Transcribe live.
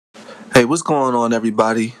Hey, what's going on,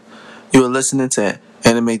 everybody? You are listening to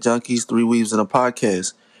Anime Junkies, Three Weaves in a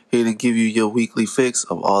Podcast, here to give you your weekly fix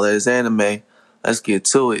of all that is anime. Let's get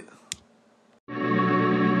to it.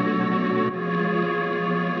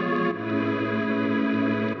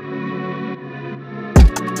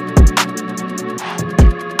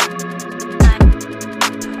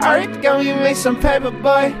 Alright, go you make some paper,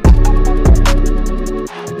 boy.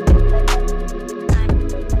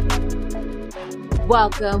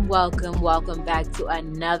 Welcome back to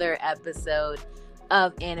another episode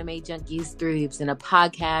of Anime Junkies, Three Weeps in a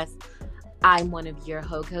Podcast. I'm one of your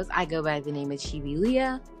hosts. I go by the name of Chibi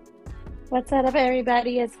Leah. What's up,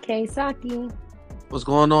 everybody? It's Kei Saki. What's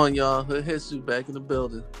going on, y'all? Hood Hitsu back in the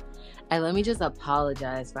building. And let me just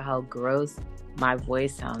apologize for how gross my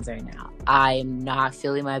voice sounds right now. I am not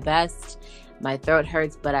feeling my best. My throat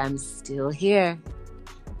hurts, but I'm still here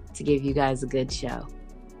to give you guys a good show.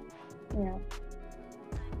 Yeah.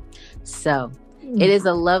 So, it is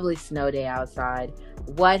a lovely snow day outside.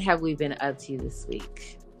 What have we been up to this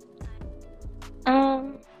week?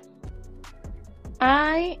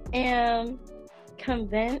 I am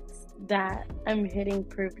convinced that I'm hitting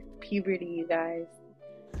puberty, you guys.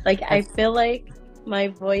 Like, I feel like my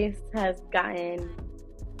voice has gotten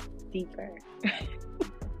deeper.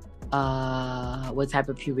 What type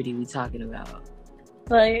of puberty we talking about?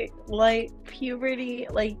 Like puberty,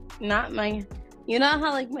 like not my... You know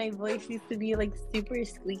how like my voice used to be like super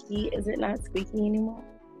squeaky? Is it not squeaky anymore?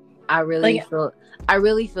 I really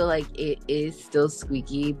feel like it is still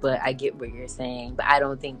squeaky, but I get what you're saying. But I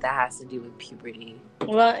don't think that has to do with puberty.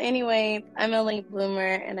 Well, anyway, I'm a late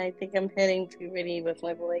bloomer, and I think I'm hitting puberty with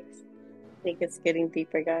my voice. I think it's getting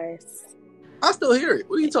deeper, guys. I still hear it.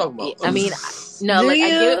 What are you talking about? I mean, no, like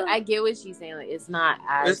I get what she's saying. Like it's not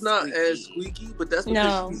as squeaky, but that's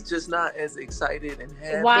because she's just not as excited and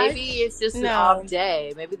happy. Maybe it's just an off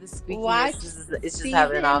day. Maybe the squeakiness is just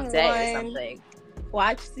having an off day or something.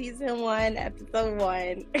 Watch season 1, episode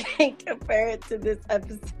 1, and compare it to this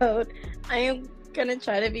episode. I am gonna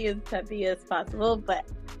try to be as peppy as possible, but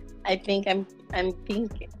I think I'm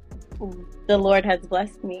thinking the Lord has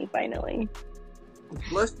blessed me finally.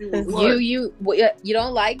 Blessed you with what? You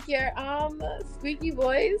don't like your squeaky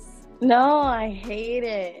voice? No, I hate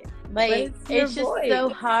it. Like it's just voice. So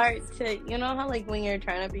hard to, you know how like when you're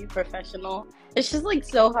trying to be professional, it's just like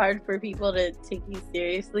so hard for people to take you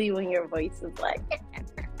seriously when your voice is like.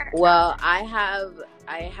 Well, I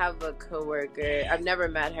have a coworker. I've never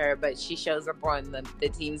met her, but she shows up on the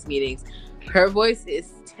team's meetings. Her voice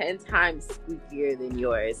is 10 times squeakier than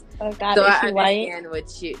yours. Oh God, so is I she understand white?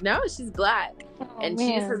 what you. No, she's black, and man.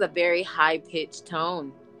 she just has a very high pitched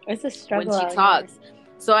tone. It's a struggle when she talks. Here.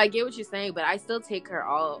 So I get what you're saying, but I still take her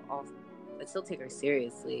I still take her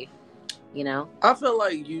seriously. You know. I feel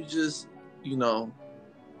like you just,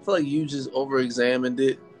 over-examined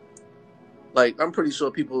it. Like, I'm pretty sure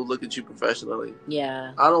people look at you professionally.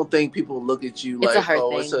 Yeah. I don't think people look at you it's like, I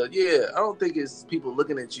don't think it's people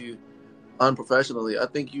looking at you unprofessionally. I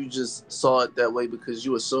think you just saw it that way because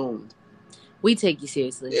you assumed. We take you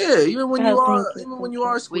seriously. Yeah, even when you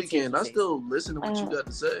are squeaking, I still listen to what you got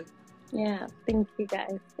to say. Yeah, thank you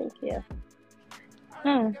guys. Thank you.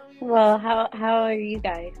 Well, how are you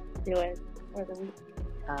guys doing for the week?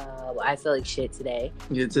 I feel like shit today.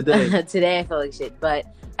 Yeah, today. Today I feel like shit, but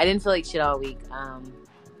I didn't feel like shit all week. I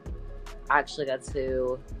actually got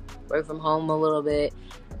to work from home a little bit,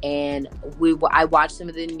 and I watched some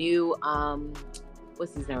of the new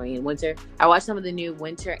what's his name in winter. I watched some of the new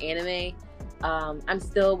winter anime. I'm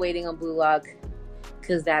still waiting on Blue Lock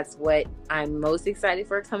because that's what I'm most excited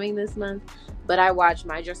for coming this month. But I watched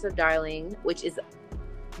My Dress Up Darling, which is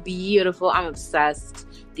beautiful. I'm obsessed.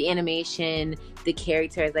 The animation, the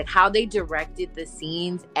characters, like how they directed the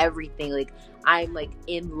scenes, everything. Like I'm like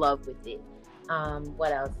in love with it.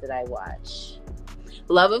 What else did I watch?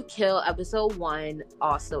 Love of Kill episode 1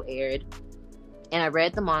 also aired, and I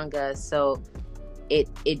read the manga, so it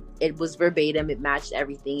was verbatim. It matched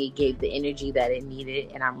everything. It gave the energy that it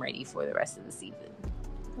needed, and I'm ready for the rest of the season.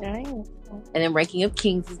 Nice. And then Ranking of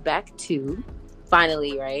Kings is back too.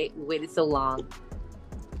 Finally, right? We waited so long.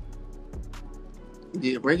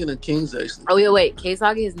 Yeah, Ranking of Kings actually. Oh yeah, wait.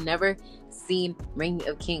 Keisaki has never seen Ranking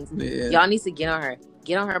of Kings. Yeah. Y'all need to get on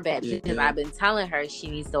her back because Yeah. I've been telling her she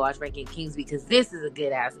needs to watch Ranking of Kings because this is a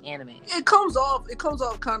good ass anime. It comes off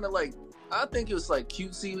kind of like, I think it was like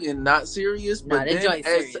cutesy and not serious, but then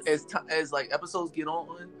as like episodes get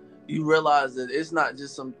on, you realize that it's not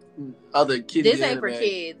just some other kid. This ain't for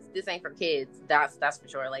kids. That's for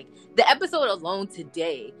sure. Like the episode alone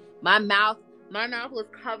today, my mouth was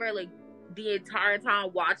covered like the entire time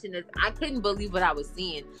watching this. I couldn't believe what I was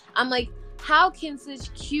seeing. I'm like, how can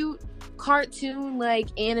such cute cartoon like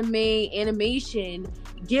animation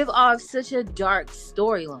give off such a dark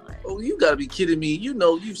storyline. Oh, you gotta be kidding me! You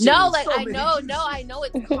know you've seen I know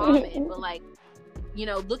it's common, but like, you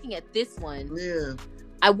know, looking at this one, yeah,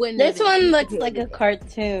 I wouldn't. This one looks like a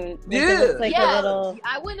cartoon. Like, yeah, it looks like a little.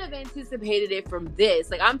 I wouldn't have anticipated it from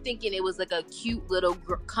this. Like, I'm thinking it was like a cute little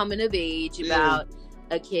coming of age about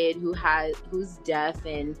a kid who's deaf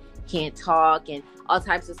and can't talk and all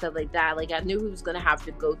types of stuff like that. Like, I knew he was gonna have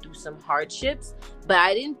to go through some hardships, but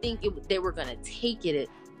I didn't think they were gonna take it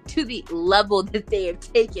to the level that they have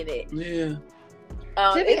taken it. Yeah.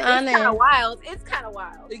 To be honest, it's kind of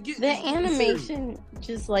wild. The animation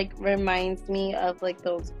just like reminds me of like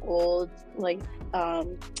those old like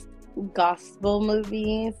gospel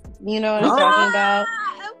movies. You know what I'm talking about?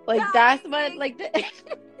 Like that's what like the.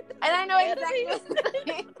 And I know exactly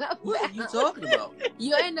what are you talking about.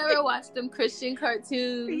 You ain't never watched them Christian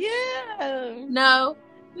cartoons? Yeah. No.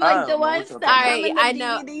 Like the ones that come in the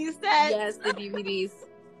DVD sets. Yes, the DVDs.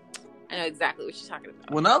 I know exactly what you're talking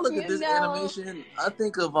about. When I look at this animation, I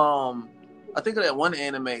think of that one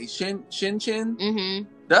anime, Shin Chin. Mm-hmm.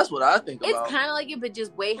 That's what I think about. It's kind of like it, but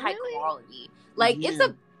just way high quality. Like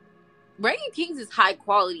Ranking Kings is high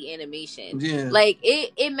quality animation. Yeah. Like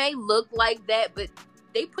it may look like that, but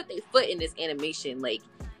they put their foot in this animation. Like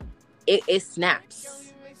it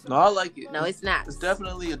snaps. No, I like it. No, it snaps. It's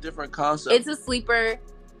definitely a different concept. It's a sleeper.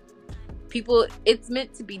 People, it's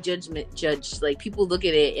meant to be judged. Like, people look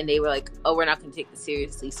at it and they were like, oh, we're not going to take this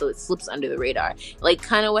seriously. So it slips under the radar. Like,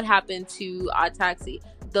 kind of what happened to Odd Taxi.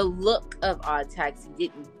 The look of Odd Taxi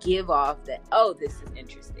didn't give off that, oh, this is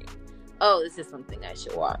interesting. Oh, this is something I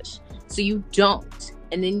should watch. So you don't.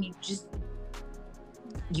 And then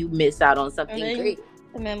you miss out on something great.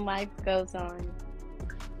 And then life goes on.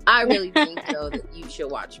 I really think, though, that you should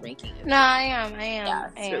watch Ranking. No, I am. Yeah,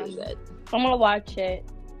 it's really good. I'm going to watch it.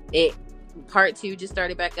 Part 2 just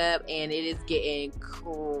started back up, and it is getting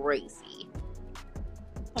crazy.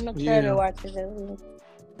 I'm gonna try to watch it at least.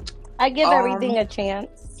 I give everything a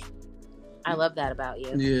chance. I love that about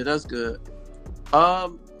you. Yeah, that's good.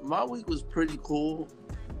 My week was pretty cool.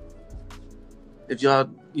 If y'all,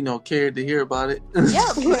 cared to hear about it.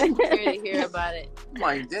 Yeah, care to hear about it. I'm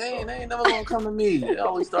like, dang, they ain't never gonna come to me. They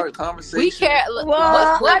always start conversation. We care.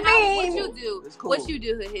 What you do? It's cool. What you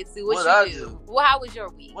do, Hitsu? What you do? Well, how was your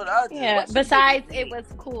week? What I do? Yeah. Besides, it was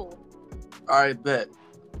cool. All right, bet.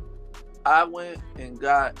 I went and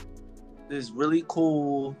got this really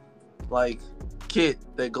cool, kit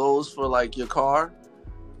that goes for your car,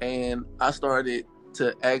 and I started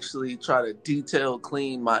to actually try to detail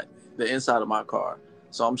clean the inside of my car.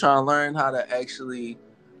 So I'm trying to learn how to actually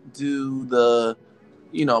do the,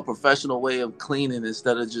 professional way of cleaning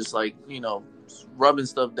instead of just rubbing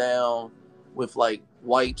stuff down with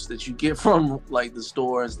wipes that you get from the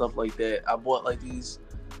store and stuff like that. I bought these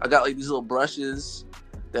little brushes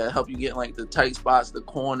that help you get the tight spots, the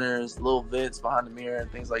corners, little vents behind the mirror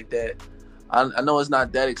and things like that. I know it's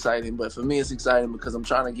not that exciting, but for me it's exciting because I'm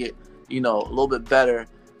trying to get, a little bit better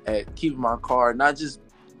at keeping my car not just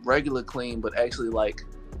regular clean, but actually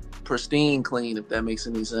pristine clean, if that makes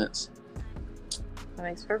any sense. That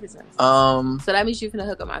makes perfect sense. So that means you're gonna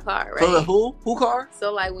hook up my car, right? For the who car?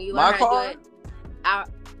 So when you learn how to do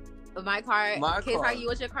it, my car. How you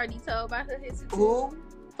want your car detailed by his who?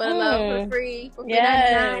 For the love, for free. For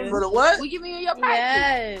yes. For the what? We giving you your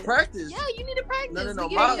practice. Yes. Practice? Yeah, you need to practice. No.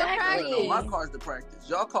 My car's the practice.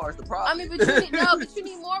 Y'all car's the problem. I mean, but you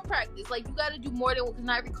need more practice. You got to do more than because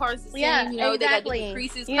not every car is the same. Yeah, exactly. They got different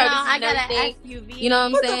creases, I got an SUV. You know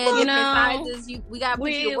what I'm saying? Different sizes. We got to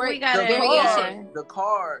put you to work. We got variation. The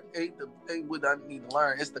car ain't what I need to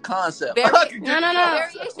learn. It's the concept. No. Variation.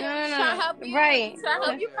 Trying to help you. Right. Trying to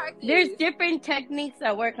help you practice. There's different techniques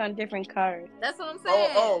that work on different cars. That's what I'm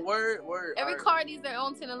saying. Oh, word. Every car needs their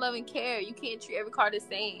own 10 and 11 care. You can't treat every car the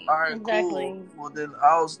same. All right, exactly. Cool. Well, then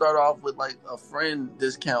I'll start off with a friend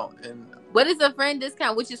discount. And what is a friend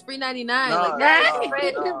discount? Which is free 99. Free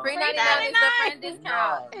 99 is a friend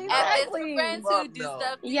discount. And it's for friends who do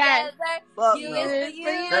stuff together. You is for you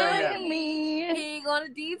and me. He ain't gonna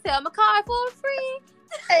detail my car for free.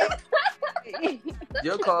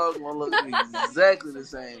 Your car's gonna look exactly the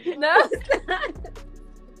same. No.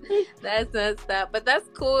 That's not stuff, but that's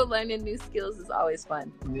cool. Learning new skills is always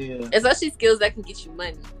fun. Yeah, especially skills that can get you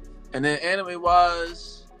money. And then anime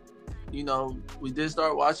wise, we did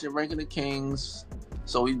start watching Ranking the Kings,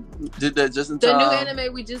 so we did that just in time. The new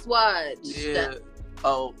anime we just watched. Yeah.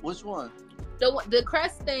 Oh, which one? The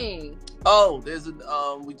crest thing. Oh,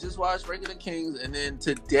 we just watched Ranking the Kings, and then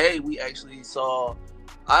today we actually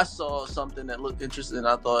I saw something that looked interesting.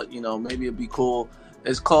 I thought maybe it'd be cool.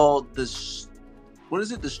 It's called what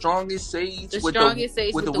is it? The strongest sage. The strongest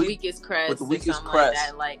sage with the weakest crest. With the weakest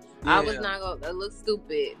crest. Like that. Yeah. I was not gonna. It looks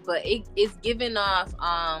stupid, but it's giving off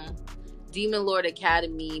Demon Lord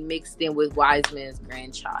Academy mixed in with Wise Man's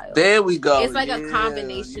Grandchild. There we go. It's like a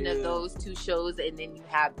combination of those two shows, and then you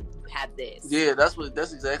have this. Yeah, that's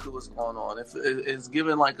exactly what's going on. It's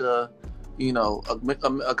given like a, you know,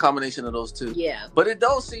 a combination of those two. Yeah. But it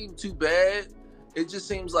don't seem too bad. It just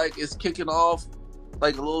seems like it's kicking off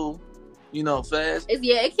like a little, you know, fast. It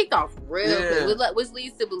kicked off real quick, which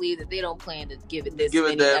leads to believe that they don't plan to give it many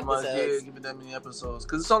episodes. Give it that many episodes,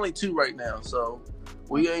 because it's only 2 right now, so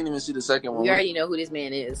we ain't even see the second one. We already know who this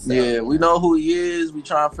man is. So. Yeah, we know who he is. We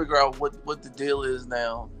trying to figure out what the deal is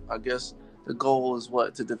now. I guess the goal is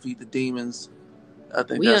to defeat the demons. I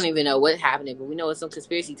think we don't even know what's happening, but we know it's some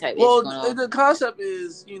conspiracy type. Well, the concept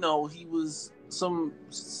is, you know, he was some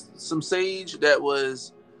sage that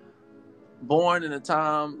was born in a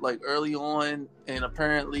time like early on, and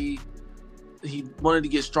apparently he wanted to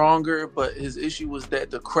get stronger, but his issue was that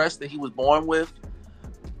the crest that he was born with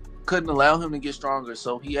couldn't allow him to get stronger,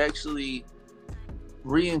 so he actually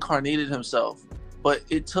reincarnated himself, but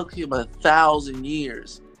it took him 1,000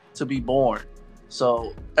 years to be born,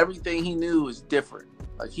 so everything he knew is different.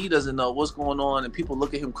 Like, he doesn't know what's going on, and people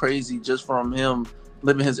look at him crazy just from him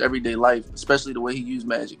living his everyday life, especially the way he used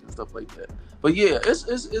magic and stuff like that. But yeah,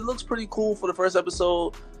 it looks pretty cool for the first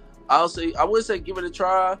episode. I would say give it a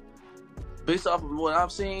try based off of what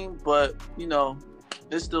I've seen, but you know,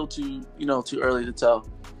 it's still too early to tell.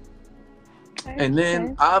 And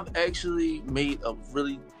then I've actually made a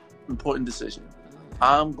really important decision.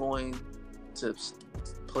 I'm going to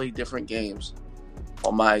play different games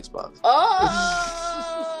on my Xbox.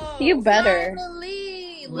 Oh, you better.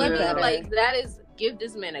 Finally. Like that is. Give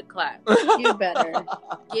this man a clap. You better.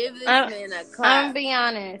 Give this man a clap. I'm be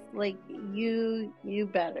honest. Like, you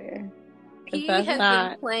better. He has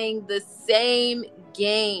been playing the same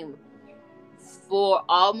game for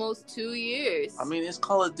almost 2 years. I mean, it's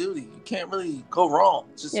Call of Duty. You can't really go wrong.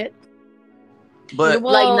 But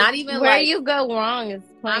like, not even where like, you go wrong is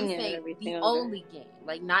playing I'm saying everything. The only game.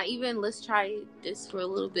 Like, not even let's try this for a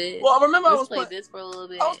little bit. Well, I remember I was playing this for a little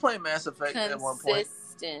bit. I was playing Mass Effect at one point.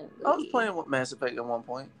 I was playing with Mass Effect at one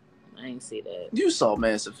point. I didn't see that. You saw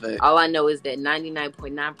Mass Effect. All I know is that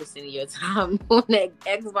 99.9% of your time on that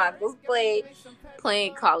Xbox was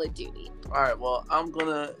playing Call of Duty. All right, well, I'm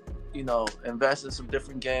gonna, invest in some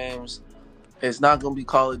different games. It's not gonna be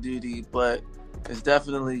Call of Duty, but it's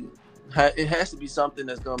definitely it has to be something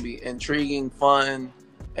that's gonna be intriguing, fun,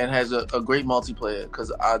 and has a great multiplayer.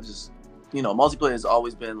 Because I just, multiplayer has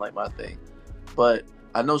always been like my thing, but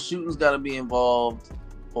I know shooting's got to be involved,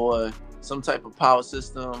 or some type of power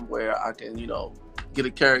system where I can, get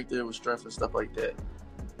a character with strength and stuff like that.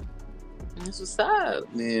 That's what's up.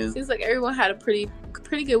 Yeah. Seems like everyone had a pretty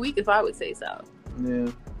good week, if I would say so.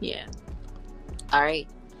 Yeah. Yeah. All right.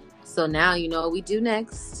 So now you know what we do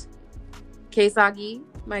next. Keisagi,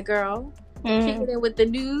 my girl, kick it in with the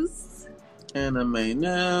news. Anime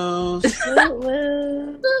news.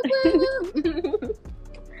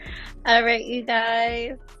 All right, you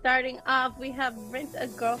guys. Starting off, we have Rent a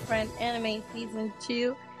Girlfriend anime season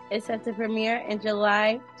 2 is set to premiere in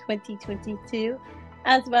July 2022,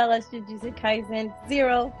 as well as Jujutsu Kaisen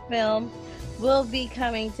Zero film will be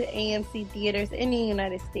coming to AMC theaters in the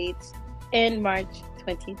United States in March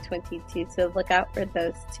 2022. So look out for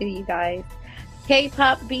those two, you guys.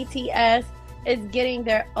 K-pop BTS is getting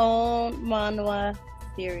their own manhwa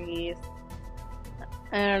series.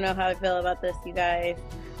 I don't know how I feel about this, you guys.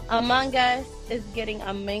 Among Us is getting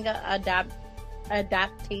a manga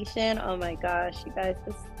adaptation. Oh my gosh, you guys,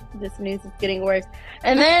 this news is getting worse.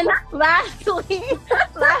 And then lastly, you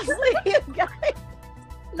guys,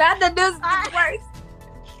 not the news is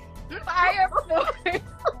worse. Fire Force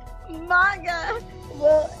manga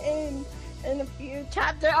will end in a few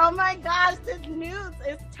chapters. Oh my gosh, this news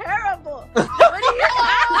is terrible. What do you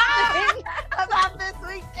think about this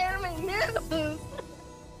week's anime news?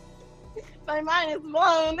 My mind is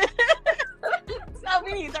blown. So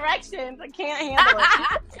many directions. I can't handle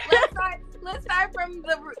it. Let's start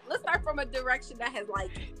from a direction that has like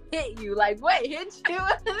hit you. Like, what hit you?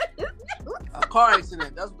 A car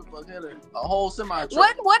accident. That's what the fuck hit her. A whole semi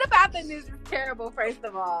truck. What about the news is terrible? First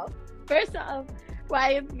of all,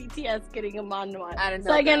 why is BTS getting a manhwa? I don't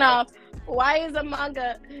know. Second off, why is Among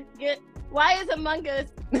Us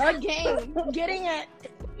a game getting it?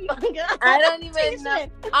 I don't even know.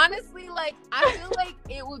 Honestly, like, I feel like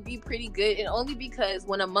it would be pretty good, and only because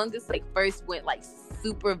when Among Us first went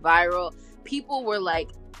super viral, people were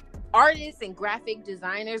artists and graphic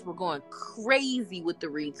designers were going crazy with the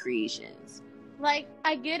recreations. like,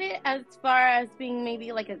 I get it as far as being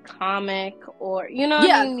maybe like a comic or, you know what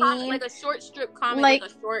I mean? Like a short strip comic, Like-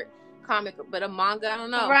 like a short comic, but a manga, I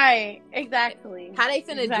don't know. Right, exactly. How they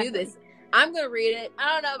finna Exactly. do this? I'm gonna read it.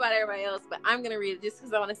 I don't know about everybody else, but I'm gonna read it just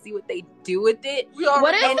because I want to see what they do with it. We already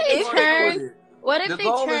What if know they what's turn- with it. What if The they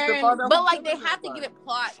goal is to turn... find out But who like they kills have to everybody. give it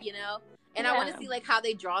plot, you know. And I want Yeah. to see like how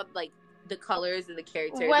they draw like the colors and the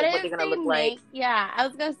characters, What and what if they're gonna they look make? like. Yeah, I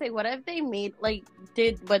was gonna say, what if they made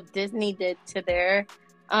did what Disney did to their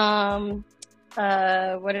what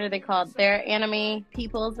are they called? Their anime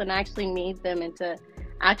peoples, and actually made them into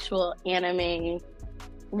actual anime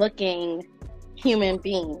looking human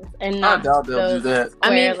beings, and I not doubt they'll do those that. I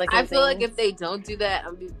mean, square-looking I feel like things. if they don't do that,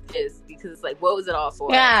 I'm be pissed because it's like, what was it all for?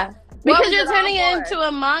 Yeah, What because was you're it all turning it for? into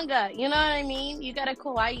a manga. You know what I mean? You gotta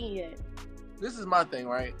kawaii it. This is my thing,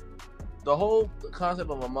 right? The whole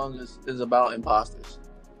concept of Among Us is about imposters.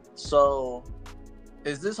 So,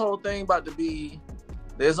 is this whole thing about to be?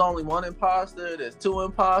 There's only one imposter. There's two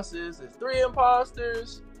imposters. There's three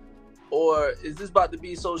imposters. Or is this about to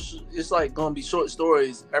be it's like gonna be short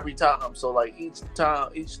stories every time? So like each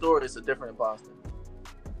story is a different imposter.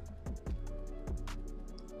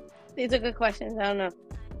 These are good questions. I don't know.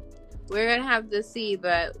 We're gonna have to see,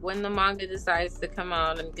 but when the manga decides to come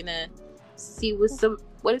out, I'm gonna see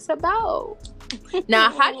what it's about.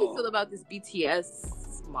 Now, how do you feel about this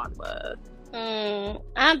BTS manga?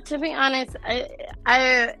 To be honest, I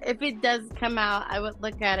if it does come out, I would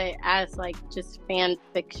look at it as like just fan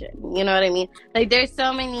fiction. You know what I mean? Like, there's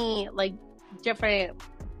so many like different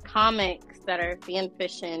comics that are fan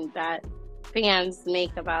fiction that fans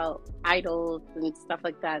make about idols and stuff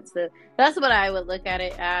like that. So that's what I would look at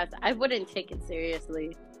it as. I wouldn't take it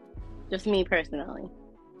seriously. Just me personally.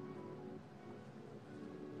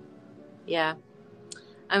 Yeah,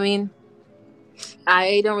 I mean,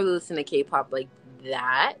 I don't really listen to K-pop like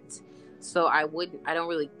that, so I don't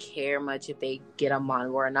really care much if they get a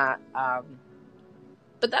manga or not.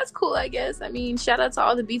 But that's cool, I guess. I mean, shout out to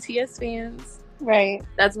all the BTS fans. Right.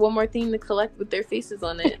 That's one more thing to collect with their faces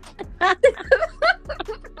on it.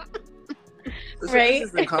 It's Right. an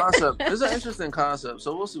interesting concept. It's an interesting concept.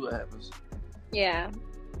 So we'll see what happens. Yeah.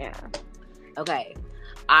 Yeah. Okay.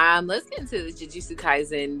 Let's get into the Jujutsu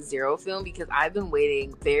Kaisen Zero film because I've been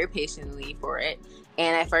waiting very patiently for it.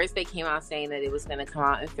 And at first they came out saying that it was going to come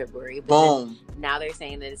out in February. But Boom. now they're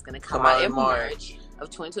saying that it's going to come out in March of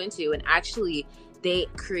 2022. And actually, they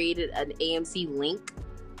created an AMC link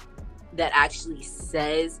that actually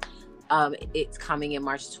says it's coming in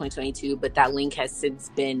March 2022, but that link has since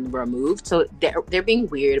been removed. So they're being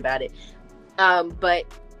weird about it. But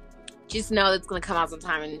just know it's going to come out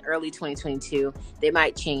sometime in early 2022. They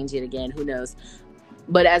might change it again. Who knows?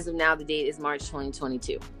 But as of now, the date is March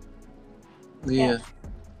 2022. Yeah.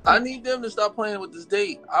 I need them to stop playing with this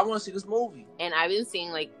date. I want to see this movie. And I've been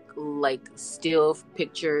seeing like still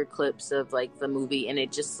picture clips of like the movie, and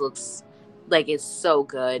it just looks like it's so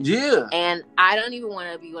good. Yeah. And I don't even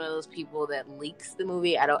want to be one of those people that leaks the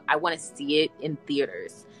movie. I want to see it in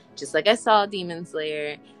theaters. Just like I saw Demon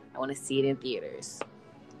Slayer, I want to see it in theaters.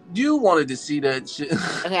 You wanted to see that shit.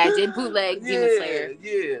 Okay, I did bootleg Demon Slayer.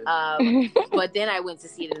 Yeah. But then I went to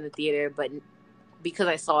see it in the theater, but because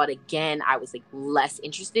I saw it again, I was like less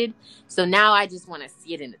interested. So now I just want to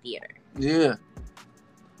see it in the theater. Yeah.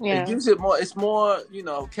 Yeah. It gives it more. It's more,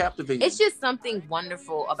 captivating. It's just something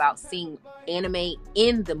wonderful about seeing anime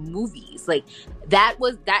in the movies. Like that.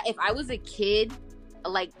 If I was a kid,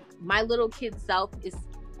 like my little kid self is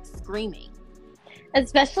screaming.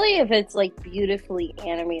 Especially if it's like beautifully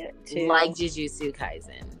animated too. Like Jujutsu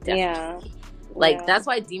Kaisen. Definitely. Yeah. Like that's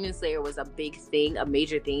why Demon Slayer was a big thing, a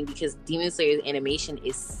major thing, because Demon Slayer's animation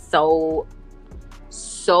is so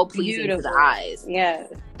pleasing to the eyes. Yeah.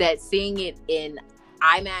 That seeing it in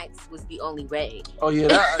IMAX was the only way. Oh yeah,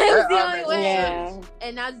 It's the only makes way. sense. Yeah.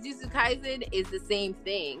 And now Jujutsu Kaisen is the same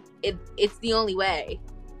thing. It's the only way.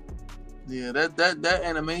 Yeah, that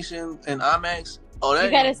animation and IMAX. Oh, that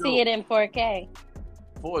You gotta see it in 4K.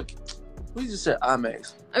 4K. We just said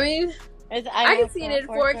IMAX. I mean, It's I can see it in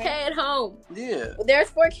 4K at home. Yeah. There's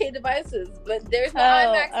 4K devices, but there's no Oh,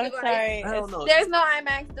 IMAX I'm device. sorry. I don't know. There's no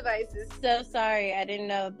IMAX devices. So sorry. I didn't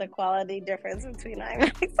know the quality difference between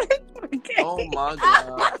IMAX and 4K. Oh my Oh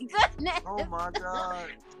god. my goodness. Oh my god.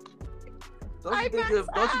 Don't IMAX, you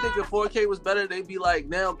think if 4K was better, they'd be like,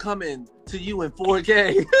 now coming to you in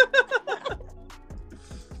 4K.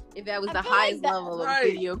 If that was I the feel highest like level of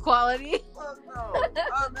right. video quality. Fuck no.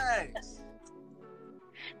 IMAX.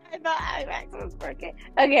 I thought IMAX was 4K.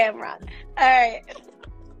 Okay, I'm wrong. All right.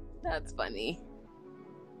 That's funny.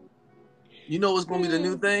 You know what's gonna be the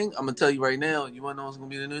new thing? I'm gonna tell you right now. You wanna know what's gonna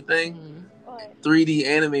be the new thing? Mhm. What? 3D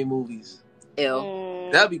anime movies. Ew.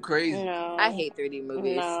 That'd be crazy. No. I hate 3D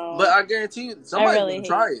movies. No. But I guarantee you, somebody's really gonna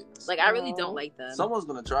try it. Like, I really No. don't like them. Someone's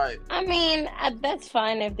gonna try it. I mean, that's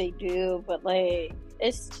fine if they do, but like,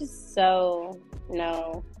 it's just so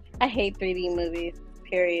no. I hate 3D movies.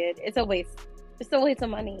 Period. It's a waste. It's a waste of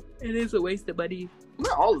money. It is a waste of money.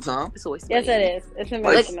 Not all the time. It's a waste of Yes, money. it is. It's a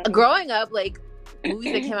Like, waste of money. Growing up, like,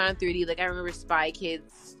 movies that came out in 3D, like, I remember Spy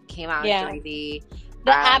Kids came out Yeah. in 3D.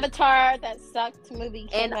 The Avatar that sucked movie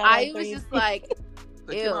came And out I in was 3D. just like,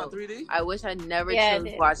 They came out in 3D. I wish I never Yeah, it chose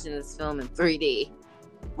did. watching this film in 3D.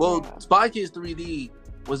 Well, Yeah. Spy Kids 3D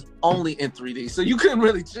was only in 3D, so you couldn't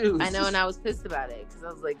really choose. I know, and I was pissed about it because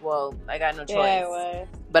I was like, well, I got no choice. Yeah, it was.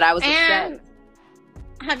 But I was And upset.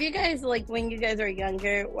 have you guys, like, when you guys were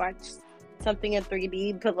younger, watched something in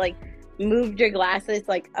 3D, but like moved your glasses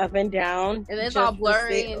like up and down, And it's just all to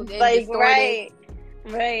blurry see- and like distorted. right.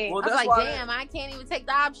 Well, I was that's like, why- damn, I can't even take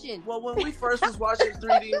the option. Well, when we first was watching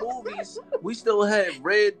 3D movies, we still had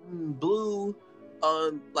red and blue,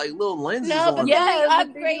 like little lenses No, on. but them. Yeah,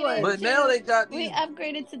 we the 3D upgraded. But now they got We these.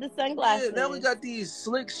 upgraded to the Yeah, sunglasses. now we got these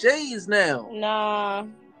slick shades now. Nah.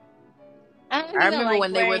 I don't I even remember like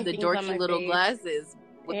when they were wearing the things on dorky my little face. glasses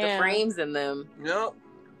with the Yeah. frames in them. Yep.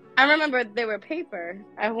 I remember they were paper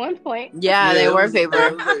at one point. Yeah, they it were was- paper.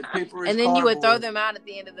 it was like paperish And then you would throw cardboard. them out at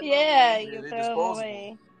the end of the Yeah, movie. you they're throw them disposable.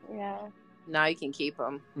 away. Yeah. Now you can keep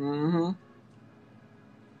them. Mm-hmm.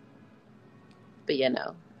 But yeah,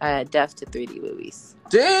 no. Deaf to 3D movies.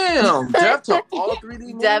 Damn, deaf to all 3D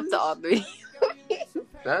movies. Deaf to all 3D.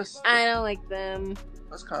 That's I don't like them.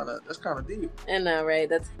 kind of deep. I know, right?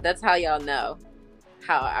 That's how y'all know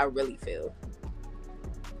how I really feel.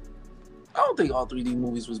 I don't think all 3D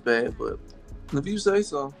movies was bad, but if you say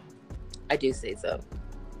so. I do say so.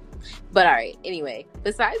 But all right. Anyway,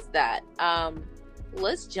 besides that,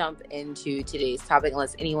 let's jump into today's topic.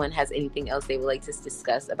 Unless anyone has anything else they would like to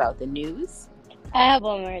discuss about the news. I have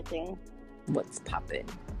one more thing. What's poppin'?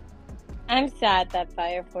 I'm sad that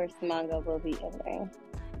Fire Force manga will be ending.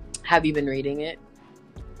 Have you been reading it?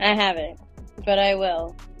 I haven't, but I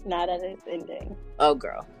will. Not at its ending. Oh,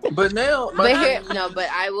 girl. But now, But here, no. But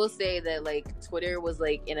I will say that like Twitter was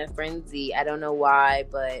like in a frenzy. I don't know why,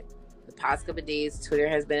 but the past couple of days, Twitter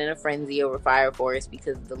has been in a frenzy over Fire Force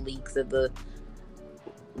because of the leaks of the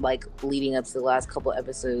like leading up to the last couple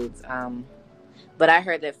episodes. But I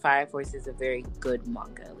heard that Fire Force is a very good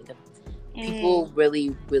manga. Like people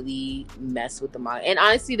really, really mess with the manga, and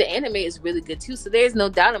honestly, the anime is really good too. So there's no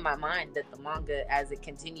doubt in my mind that the manga, as it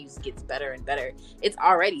continues, gets better and better. It's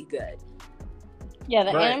already good. Yeah,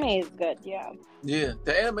 the Right. anime is good. Yeah. yeah,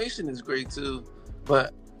 the animation is great too.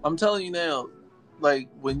 But I'm telling you now, like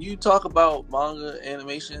when you talk about manga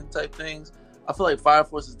animation type things, I feel like Fire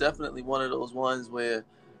Force is definitely one of those ones where,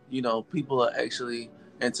 you know, people are actually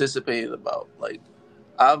anticipated about. Like,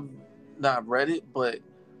 I've not read it, but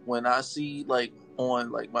when I see like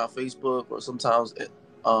on like my Facebook or sometimes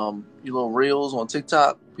your little reels on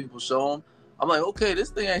TikTok, people show them, I'm like, okay,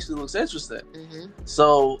 this thing actually looks interesting. Mm-hmm.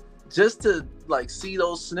 So just to like see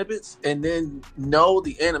those snippets and then know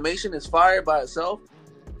the animation is fire by itself,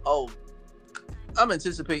 oh, I'm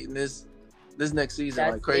anticipating this next season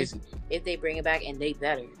That's like crazy. If they bring it back, and they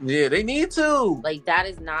better. Yeah, they need to. Like that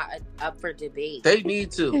is not up for debate. They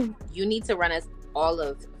need to. You need to run us all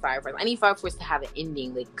of Fire Force. I need Fire Force to have an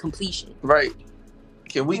ending, like completion. Right.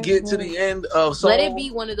 Can we get to the end of Soul? Let it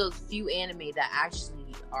be one of those few anime that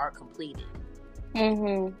actually are completed.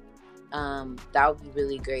 Mm-hmm. That would be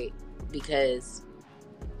really great because,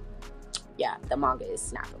 yeah, the manga is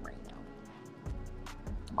snapping right now.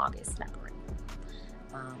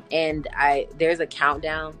 And there's a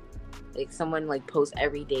countdown. Like someone like posts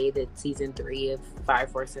every day that season 3 of Fire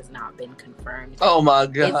Force has not been confirmed. Oh my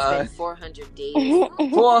It's been god. 400 days.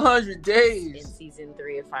 400 And days. season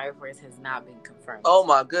 3 of Fire Force has not been confirmed. Oh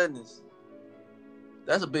my goodness.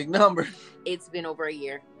 That's a big number. It's been over a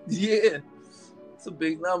year. Yeah. It's a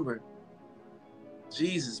big number.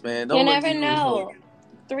 Jesus, man. Don't You let never these know. rules-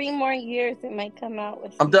 3 more years it might come out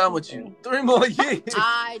with. I'm done with season you. 3 more years.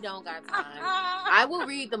 I don't got time. I will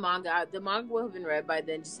read the manga. The manga will have been read by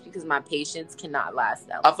then just because my patience cannot last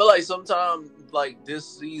that I long. feel like sometime like this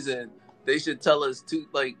season they should tell us to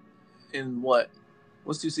like in what's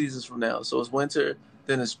 2 seasons from now? So it's winter,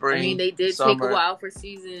 then it's spring. I mean, they did summer. take a while for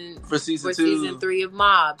season 2. season 3 of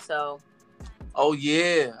Mob, so Oh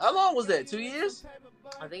yeah. How long was that? 2 years?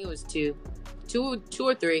 I think it was 2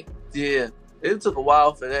 or 3. Yeah. It took a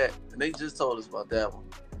while for that. And they just told us about that one.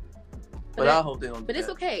 But I hope they don't But do it's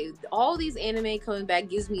that. okay. All these anime coming back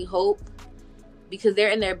gives me hope because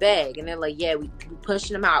they're in their bag and they're like, yeah, we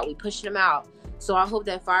pushing them out. We pushing them out. So I hope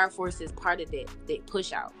that Fire Force is part of it. They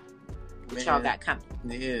push out. Which y'all Man. got coming.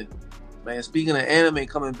 Yeah. Man, speaking of anime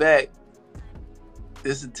coming back,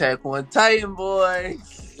 this Attack on Titan, boy.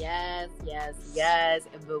 Yes.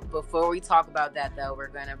 But before we talk about that, though, we're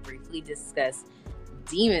gonna briefly discuss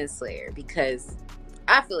Demon Slayer because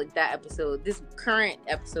I feel like this current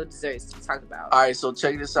episode deserves to be talked about. All right, so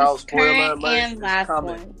check this out. Spoiler alert is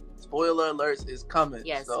coming. One. Spoiler alerts is coming.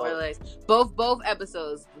 Yes, so, spoilers. Both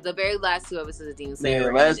episodes, the very last 2 episodes of Demon Slayer. Yeah,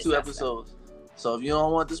 the last 2 episodes. So if you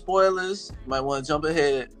don't want the spoilers, you might want to jump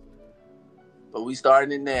ahead. But we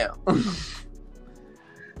starting it now.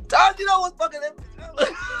 Tanjiro was fucking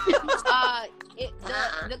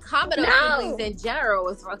the Commodore siblings in general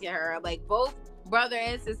was fucking her. Like both brother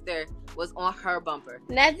and sister was on her bumper.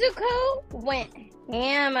 Nezuko went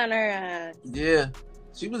ham on her ass. Yeah,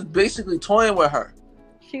 she was basically toying with her.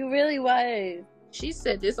 She really was. She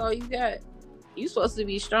said, "This all you got? You supposed to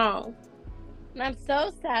be strong." And I'm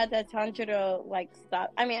so sad that Tanjiro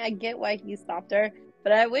stopped. I mean, I get why he stopped her,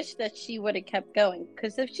 but I wish that she would have kept going.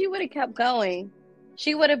 Because if she would have kept going,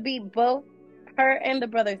 she would have beat both her and the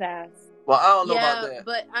brother's ass. Well, I don't know about that.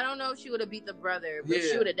 But I don't know if she would have beat the brother, but Yeah.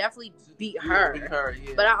 she would have definitely beat her.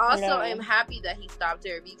 Yeah. But I also No. am happy that he stopped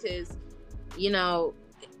her because,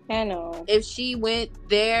 I know. if she went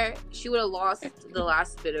there, she would have lost the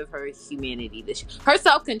last bit of her humanity. Her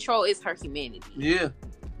self-control is her humanity. Yeah.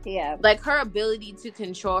 Yeah. Like her ability to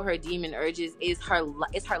control her demon urges is her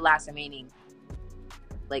last remaining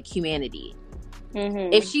humanity.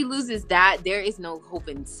 Mm-hmm. If she loses that, there is no hope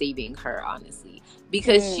in saving her, honestly,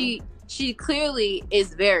 because she clearly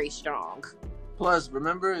is very strong. Plus,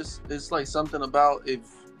 remember, it's like something about if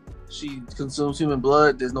she consumes human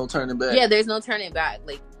blood, there's no turning back. Yeah, there's no turning back.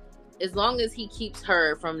 Like, as long as he keeps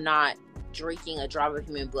her from not drinking a drop of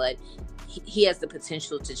human blood, he has the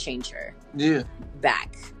potential to change her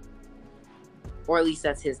back. Or at least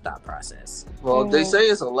that's his thought process. Well, they say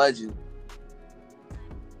it's a legend.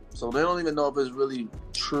 So they don't even know if it's really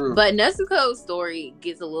true. But Nezuko's story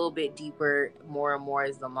gets a little bit deeper more and more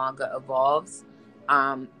as the manga evolves.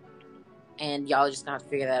 And y'all just gonna have to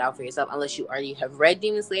figure that out for yourself unless you already have read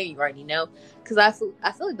Demon Slayer, you already know. Because I feel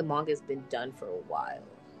like the manga has been done for a while.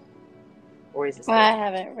 Or is it still? I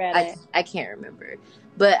haven't read it. I can't remember.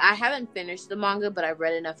 But I haven't finished the manga, but I've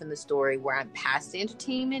read enough in the story where I'm past the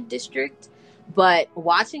entertainment district. But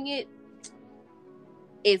watching it,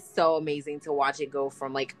 it's so amazing to watch it go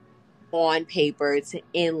from on paper to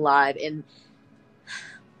in live, and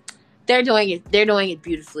they're doing it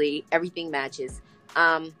beautifully. Everything matches.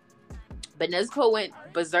 But Nezuko went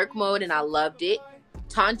berserk mode and I loved it.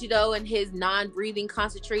 Tanjiro and his non-breathing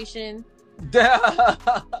concentration,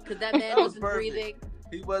 because that man wasn't breathing.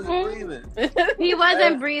 He wasn't breathing. He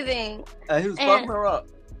wasn't breathing. He was fucking her up.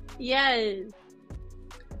 Yes.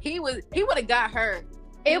 He would have got her.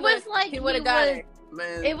 He would have got her.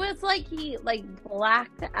 Man. It was like he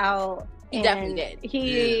blacked out. He definitely did.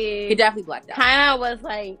 He definitely blacked out. Kind of was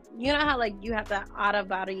like, you know how you have that out of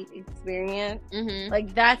body experience.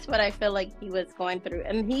 Mm-hmm. That's what I feel like he was going through,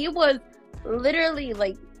 and he was literally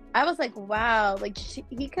I was like, wow,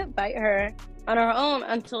 he could bite her on her own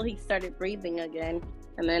until he started breathing again,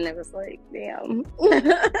 and then it was like, damn.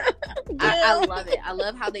 I love it. I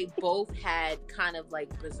love how they both had kind of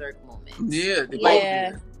berserk moments. Yeah,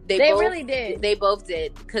 They really did. They both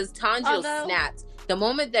did, because Tanjiro snapped. The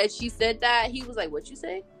moment that she said that, he was like, "What you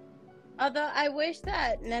say?" Although I wish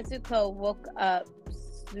that Nezuko woke up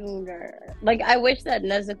sooner. I wish that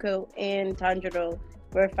Nezuko and Tanjiro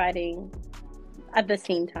were fighting at the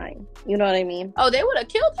same time. You know what I mean? Oh, they would have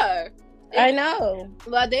killed her. I know.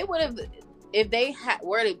 Well, they would have if they had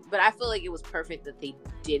worded, but I feel like it was perfect that they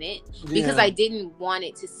didn't, because I didn't want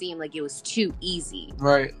it to seem like it was too easy.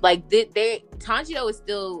 Right. Tanjiro is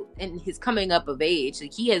still in his coming up of age.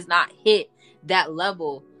 He has not hit that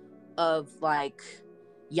level of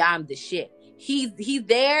I'm the shit. He's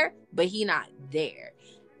there, but he not there.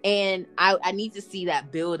 And I need to see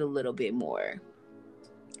that build a little bit more.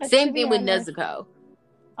 Same thing with Nezuko.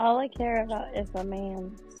 All I care about is my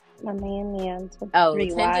man. Tenjin's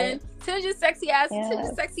sexy ass. Yes,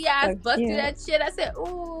 Tenjin's sexy ass so busted cute. that shit. I said,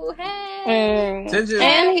 ooh, hey. Tenjin.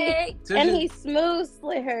 And he smooth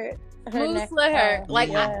slit her.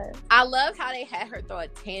 I love how they had her throw a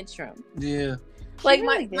tantrum. Yeah.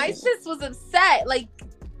 My sis was upset.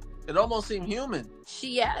 It almost seemed human.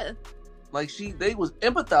 They was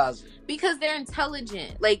empathizing. Because they're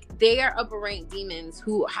intelligent. They are upper rank demons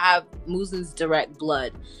who have Muzen's direct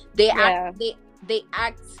blood. They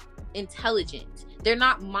act intelligent. They're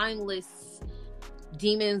not mindless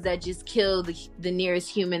demons that just kill the nearest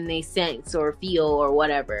human they sense or feel or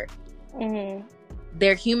whatever. Mm-hmm.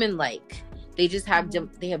 They're human-like. They just have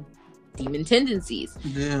they have demon tendencies.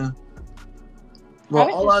 Yeah. Well,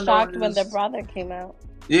 I all was I just know shocked when the is, brother came out.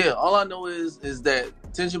 yeah, all I know is that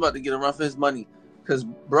Tension about to get a run for his money because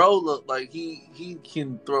bro look like he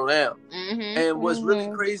can throw down. Mm-hmm. And what's really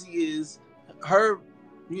crazy is her,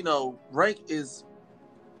 rank is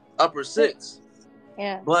upper 6.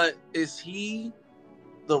 Yeah. But is he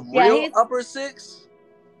the real upper 6?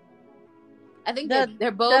 I think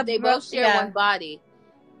they're both. They both share one body,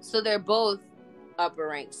 so they're both upper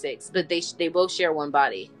rank 6. But they both share one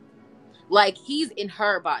body. Like he's in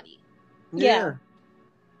her body. Yeah.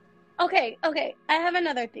 Okay. I have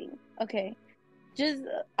another thing. Okay, just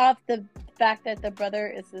off the fact that the brother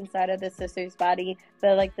is inside of the sister's body,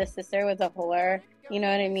 but like the sister was a whore. You know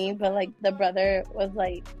what I mean? But like the brother was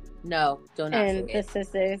like. No, do not say and it. the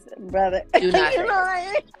sister's brother. Do not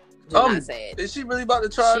say it. Do not say it. Is she really about to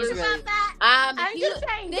try this? Really, I'm just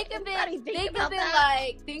saying. Think of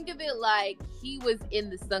it like he was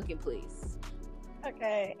in the sunken place.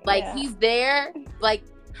 Okay. Like he's there. Like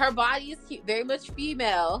her body is very much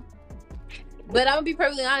female. But I'm gonna be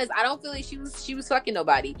perfectly honest. I don't feel like she was fucking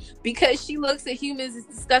nobody because she looks at humans as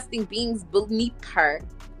disgusting beings beneath her.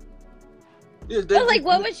 Yeah, but like,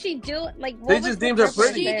 what was she doing? Like, what they just deemed her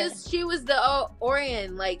pretty. She was the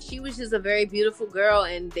Orion. Like, she was just a very beautiful girl,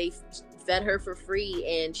 and they fed her for free.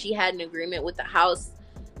 And she had an agreement with the house,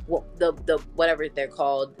 the whatever they're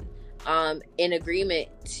called, in agreement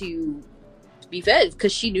to be fed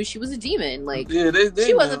because she knew she was a demon. Like, yeah,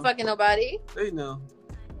 she wasn't fucking nobody. They knew.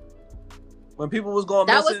 When people was going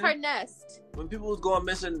missing, that was her nest. When people was going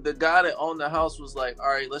missing, the guy that owned the house was like, "All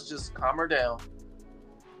right, let's just calm her down."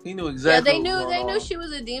 He knew exactly. Yeah, they knew she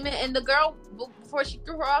was a demon, and the girl before she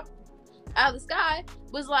threw her up out of the sky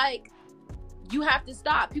was like, "You have to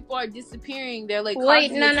stop. People are disappearing. They're like,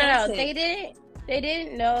 wait, no. They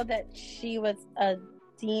didn't know that she was a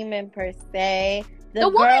demon per se. The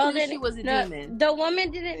woman knew she was a demon. The woman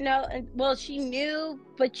didn't know. Well, she knew,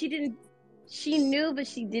 but she didn't. She knew, but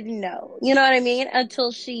she didn't know. You know what I mean?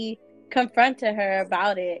 Until she confronted her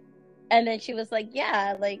about it, and then she was like,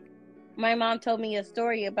 "Yeah, like." My mom told me a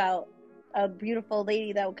story about a beautiful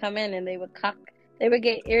lady that would come in and they would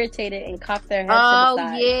get irritated and cock their head to the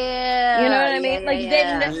side. Yeah. You know what I mean?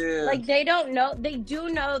 Yeah, like they don't know. They do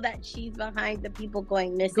know that she's behind the people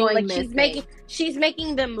going missing. She's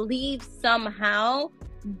making them leave somehow,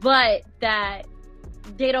 but that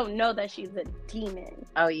they don't know that she's a demon.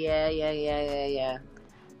 Oh yeah.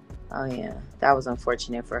 Oh yeah. That was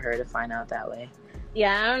unfortunate for her to find out that way.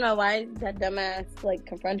 Yeah, I don't know why that dumbass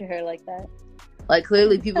confronted her like that. Like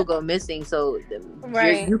clearly people go missing, so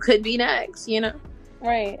right. You could be next, you know?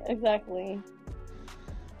 Right, exactly.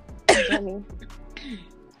 Dummy.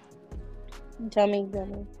 Dummy.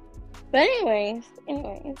 But anyways,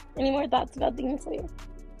 any more thoughts about Demon Slayer?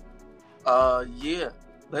 Yeah.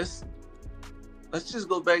 Let's just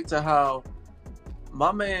go back to how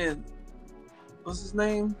my man, what's his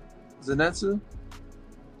name? Zenitsu?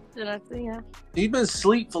 Yeah. He's been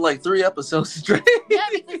asleep for like 3 episodes straight. Yeah,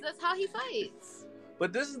 because that's how he fights.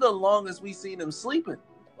 But this is the longest we've seen him sleeping.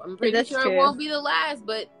 I'm pretty sure it won't be the last,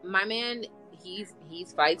 but my man, he's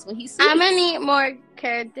fights when he sleeps. I'm gonna need more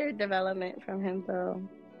character development from him, though.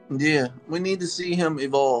 Yeah, we need to see him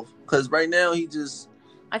evolve. Because right now, I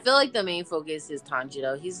feel like the main focus is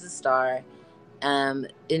Tanjiro. He's the star.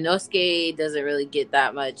 Inosuke doesn't really get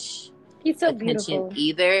that much He's so attention beautiful.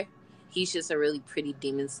 either. He's just a really pretty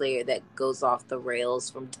demon slayer that goes off the rails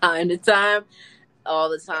from time to time, all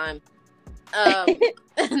the time.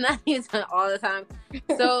 Not even all the time.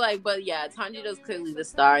 So but yeah, Tanjiro's clearly the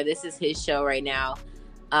star. This is his show right now.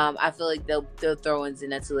 I feel like they'll throw in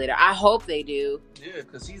Zenitsu later. I hope they do. Yeah,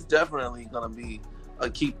 because he's definitely gonna be a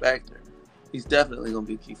key factor. He's definitely gonna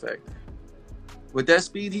be a key factor. With that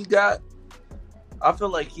speed he got, I feel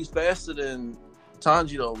like he's faster than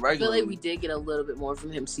Tanjiro regularly. I feel like we did get a little bit more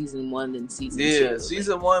from him season 1 than season 2. Yeah,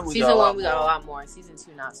 season 1 we got a lot more. Season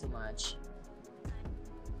 2 not so much.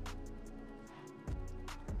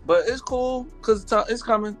 But it's cool because it's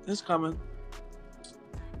coming.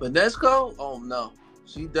 But Nezuko, oh no,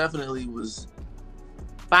 she definitely was.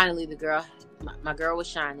 Finally, the girl, my girl was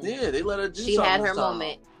shining. Yeah, they let her do something. She had her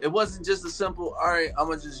moment. It wasn't just a simple, all right, I'm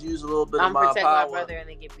gonna just use a little bit of my protect power my brother and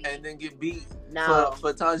then get beat. No,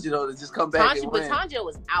 for Tanjiro to just come back and win. But Tanjiro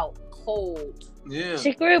was out cold. Yeah,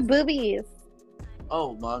 she grew boobies.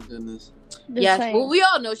 Oh my goodness. Yes, well, we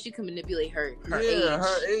all know she can manipulate her age. Yeah,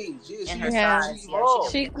 her age. Yeah, and her size.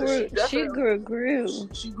 She grew. She grew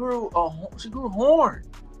horn.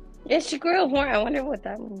 Yeah, she grew a horn. I wonder what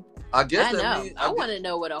that means. I guess I know. I want to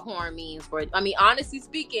know what a horn means for it. I mean, honestly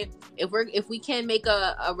speaking, if we can make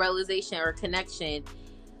a realization or a connection,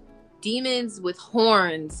 demons with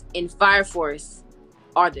horns in Fire Force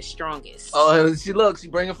are the strongest. Oh, she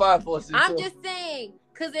bringing Fire Force in I'm too. just saying,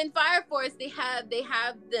 because in Fire Force they have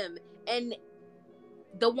them, and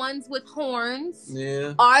the ones with horns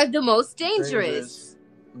are the most dangerous.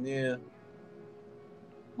 Yeah.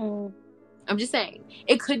 I'm just saying,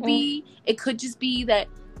 it could just be that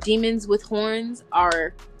demons with horns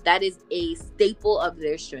that is a staple of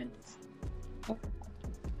their strength.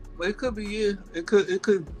 It could be, yeah. It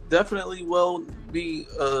could definitely well be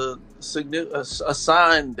a sign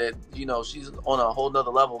that, you know, she's on a whole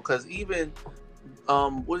nother level. Because even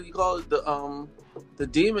what do you call it? The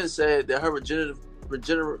demon said that her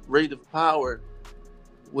regenerative power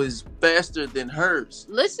was faster than hers.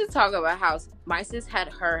 Let's just talk about how my sis had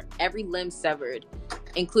her every limb severed,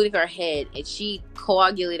 including her head, and she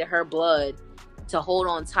coagulated her blood to hold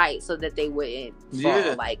on tight so that they wouldn't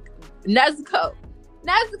fall. Like Nezuko,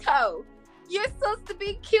 you're supposed to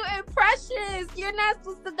be cute and precious. You're not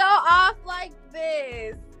supposed to go off like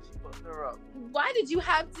this. She fucked her up. Why did you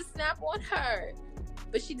have to snap on her?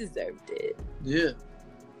 But she deserved it. Yeah.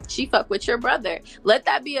 She fucked with your brother. Let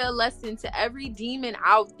that be a lesson to every demon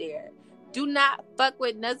out there. Do not fuck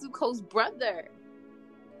with Nezuko's brother.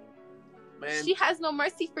 Man, she has no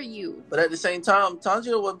mercy for you. But at the same time,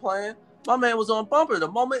 Tanjiro wasn't playing. My man was on bumper. The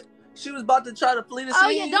moment she was about to try to flee the scene. Oh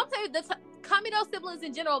yeah, don't play with the Kamido siblings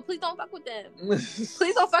in general. Please don't fuck with them.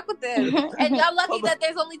 Please don't fuck with them. And y'all lucky that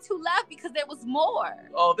there's only 2 left because there was more.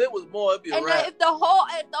 Oh, if it was more, it'd be a wrap. If the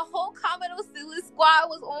whole Kamido sibling squad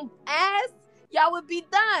was on ass, y'all would be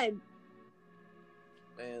done.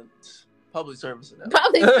 Man, public service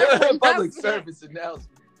announcement. Public service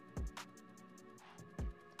announcement.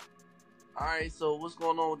 All right, so what's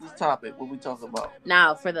going on with this topic? What we talking about?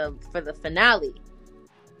 Now, for the finale,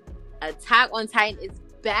 Attack on Titan is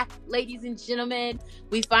back, ladies and gentlemen.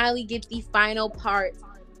 We finally get the final part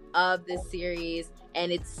of this series,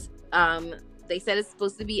 and it's they said it's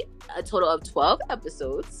supposed to be a total of 12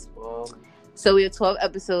 episodes. So we have 12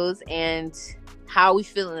 episodes, and how we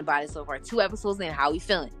feeling about it so far? 2 episodes in, how we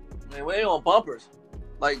feeling? Man, we ain't on bumpers.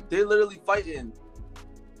 Like, they're literally fighting.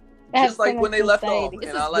 Just like when they left off.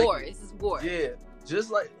 This is war. This is war. Yeah.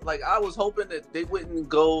 Just like I was hoping that they wouldn't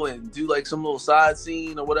go and do like some little side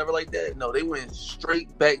scene or whatever like that. No, they went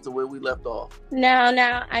straight back to where we left off.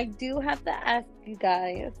 Now, I do have to ask you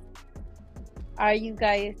guys, are you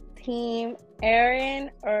guys team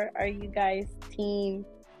Eren or are you guys team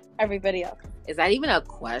everybody else? Is that even a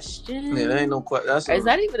question? Yeah, that ain't no question. Is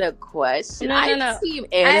that even a question? No. Team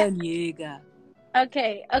Eren Yeager.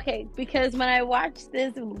 Okay, because when I watched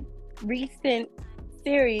this recent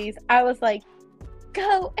series, I was like,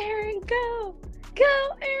 go, Eren, go! Go,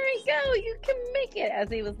 Eren, go! You can make it! As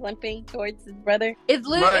he was limping towards his brother. It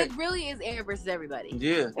really is Eren versus everybody.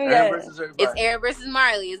 Yeah, Eren versus everybody. It's Eren versus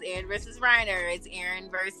Marley. It's Eren versus Reiner. It's Eren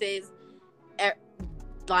versus...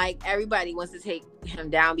 like, everybody wants to take him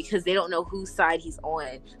down because they don't know whose side he's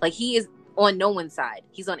on. Like, he is on no one's side.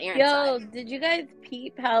 He's on Eren's side. Yo, did you guys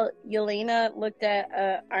peep how Yelena looked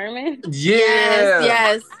at Armin? Yeah.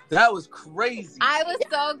 Yes. That was crazy. I was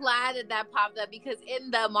so glad that popped up because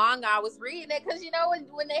in the manga, I was reading it because, you know,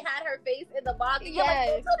 when they had her face in the manga, you're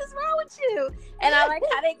like, what is wrong with you? And I like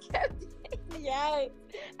how they kept it. Yes.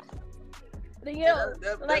 You know,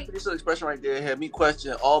 that facial expression right there had me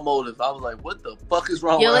question all motive. I was like, what the fuck is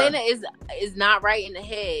wrong Yelena with her? is not right in the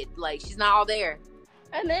head. Like, she's not all there.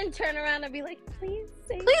 And then turn around and be like, please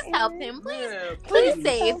help him. Please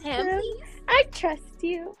save him. Please. I trust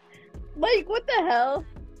you. Like, what the hell?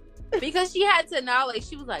 Because she had to know, like,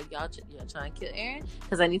 she was like, y'all trying to kill Eren?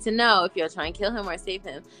 Because I need to know if y'all trying to kill him or save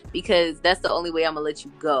him. Because that's the only way I'm going to let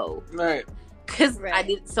you go. Right. Because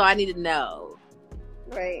I need to know.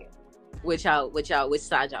 Right. Which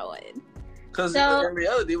side y'all in. Because in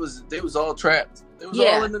reality, they was all trapped. They was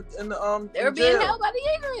all in the they were being held by the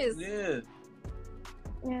Jaegers. Yeah.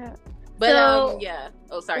 Yeah. But so, yeah.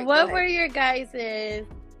 Oh, sorry. What were your guys'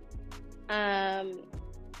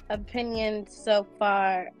 opinions so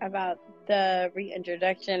far about the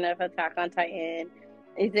reintroduction of Attack on Titan?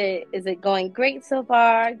 Is it going great so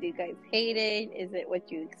far? Do you guys hate it? Is it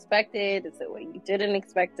what you expected? Is it what you didn't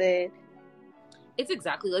expect it? It's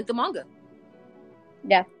exactly like the manga.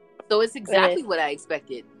 Yeah. So it's exactly what I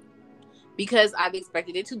expected. Because I've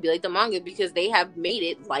expected it to be like the manga because they have made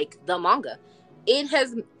it like the manga. It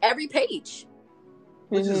has every page.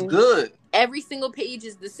 Which is good. Every single page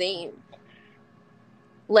is the same.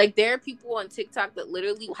 Like, there are people on TikTok that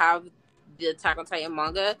literally have the Attack on Titan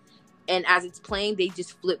manga, and as it's playing, they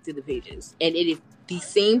just flip through the pages. And it is the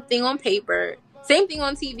same thing on paper, same thing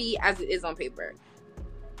on TV as it is on paper.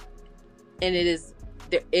 And it is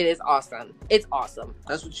It is awesome. It's awesome.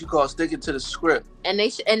 That's what you call sticking to the script. And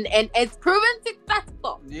they and it's proven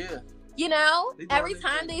successful. Yeah. You know, every their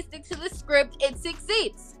time thing. they stick to the script, it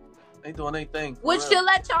succeeds. They doing anything. Which should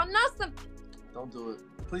let y'all know something. Don't do it.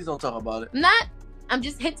 Please don't talk about it. I'm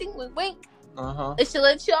just hinting with wink. Uh-huh. It should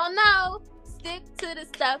let y'all know. Stick to the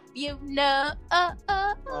stuff you know. Oh,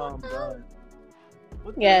 I'm done.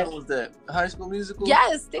 What the Yes. hell was that? High School Musical?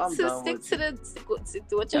 Yes, stick I'm done with to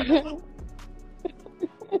what y'all know.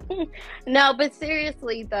 No, but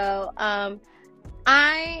seriously though, I'm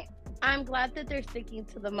glad that they're sticking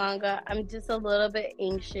to the manga. I'm just a little bit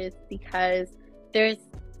anxious because there's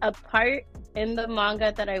a part in the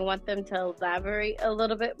manga that I want them to elaborate a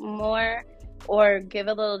little bit more or give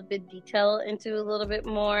a little bit detail into a little bit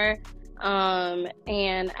more.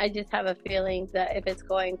 And I just have a feeling that if it's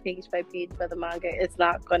going page by page for the manga, it's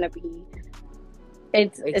not going to be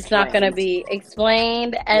it's not going to be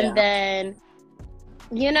explained, and then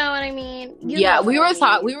you know what I mean? We were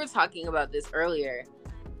talking about this earlier,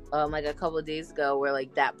 like a couple of days ago, where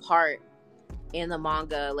like that part in the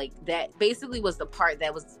manga, like that basically was the part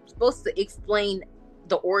that was supposed to explain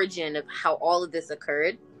the origin of how all of this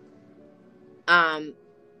occurred. And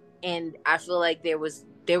I feel like there was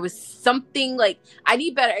something like I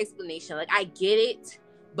need better explanation. Like I get it,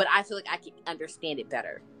 but I feel like I can understand it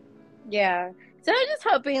better. Yeah. So I'm just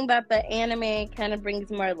hoping that the anime kind of brings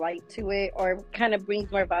more light to it, or kind of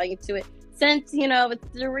brings more value to it. Since, you know, it's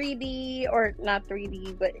 3D, or not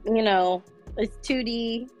 3D, but, you know, it's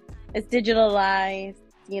 2D, it's digitalized,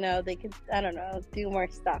 you know, they could, I don't know, do more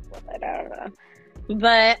stuff with it, I don't know.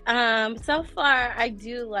 But so far, I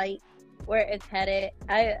do like where it's headed.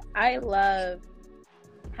 I love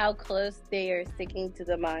how close they are sticking to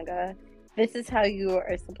the manga. This is how you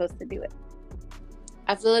are supposed to do it.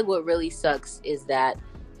 I feel like what really sucks is that,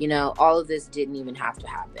 you know, all of this didn't even have to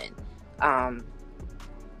happen. And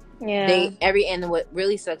what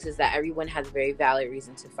really sucks is that everyone has a very valid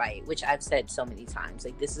reason to fight, which I've said so many times.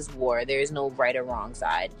 Like, this is war. There is no right or wrong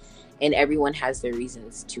side, and everyone has their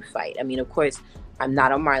reasons to fight. I mean, of course, I'm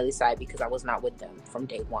not on Marley's side because I was not with them from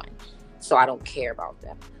day one, so I don't care about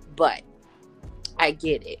them. But I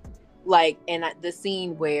get it. Like, and the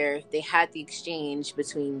scene where they had the exchange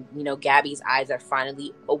between, you know, Gabby's eyes are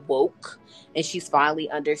finally awoke and she's finally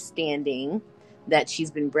understanding that she's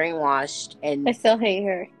been brainwashed and I still hate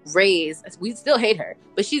her. Raised. We still hate her,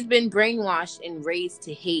 but she's been brainwashed and raised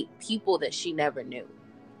to hate people that she never knew.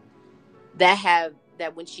 That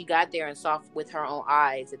when she got there and saw with her own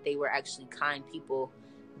eyes that they were actually kind people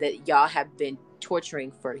that y'all have been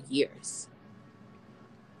torturing for years.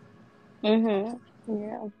 Yeah.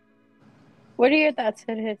 What are your thoughts,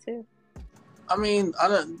 Hitsu? I mean,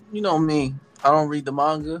 you know me, I don't read the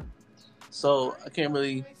manga, so I can't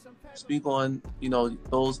really speak on, you know,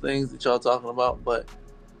 those things that y'all talking about, but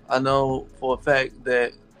I know for a fact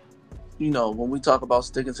that, you know, when we talk about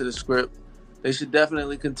sticking to the script, they should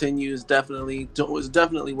definitely continue. It's definitely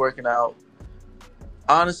working out.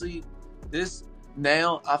 Honestly,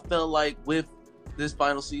 I feel like with this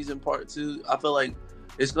final season, part 2, I feel like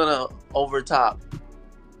it's gonna overtop,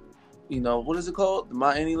 you know, what is it called? The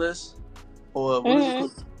My Any List? Or what is it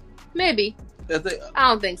called? Maybe. I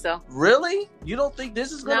don't think so. Really? You don't think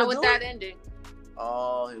this is gonna not with that ending?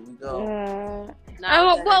 Oh, here we go.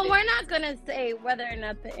 Well, we're not gonna say whether or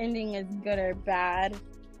not the ending is good or bad.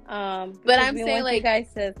 But I'm saying, like, you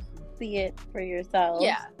guys to see it for yourselves.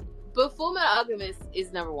 Yeah. But Fullmetal Alchemist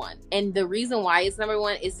is number 1. And the reason why it's number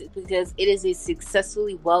 1 is because it is a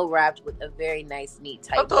successfully well wrapped with a very nice, neat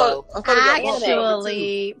type bow.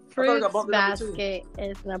 Actually, Fruits Basket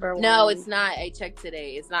is number 1. No, it's not. I checked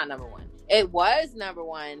today. It's not number 1. It was number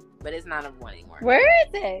 1, but it's not number 1 anymore. Where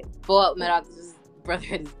is it? Fullmetal Alchemist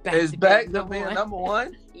Brotherhood is back. It's back to being number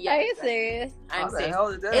 1? Yeah, are you serious? I'm serious. The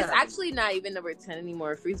hell did that it's happen? actually not even number 10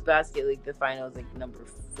 anymore. Fruits Basket, like, the final is like number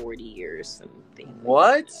 40 or something.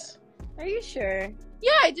 What? Are you sure?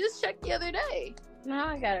 Yeah, I just checked the other day. Now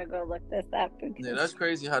I gotta go look this up. Yeah, that's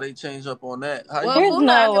crazy how they changed up on that. There's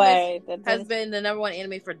no way. Has been the number 1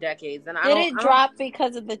 anime for decades. And Did it drop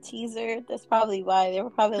because of the teaser? That's probably why. They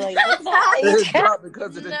were probably like, it dropped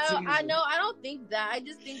because of the teaser. I don't think that. I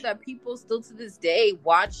just think that people still to this day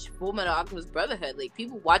watch Fullmetal Alchemist Brotherhood. Like,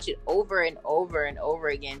 people watch it over and over and over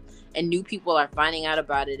again, and new people are finding out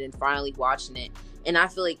about it and finally watching it. And I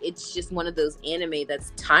feel like it's just one of those anime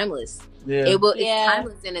that's timeless. Yeah. It's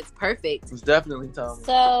timeless and it's perfect. It's definitely timeless.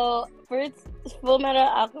 So, Fullmetal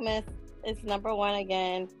Alchemist is number 1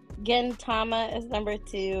 again. Gintama is number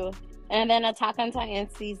 2. And then Attack on Titan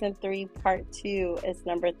Season 3 Part 2 is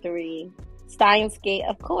number 3. Steins Gate,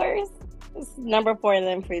 of course, is number 4. And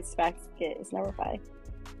then Fruits Basket is number 5.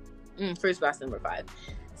 Fruits Basket number 5.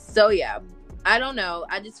 So yeah, I don't know.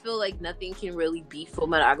 I just feel like nothing can really beat Full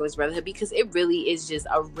Metal Alchemist Brotherhood because it really is just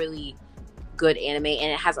a really good anime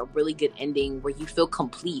and it has a really good ending where you feel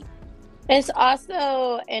complete. It's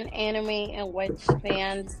also an anime in which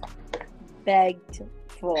fans begged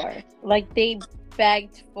for. Like, they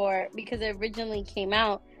begged for, because it originally came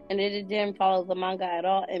out and it didn't follow the manga at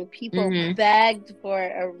all, and people begged for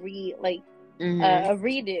a redo,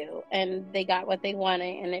 and they got what they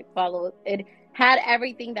wanted, and it had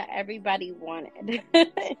everything that everybody wanted.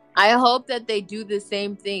 I hope that they do the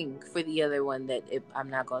same thing for the other one I'm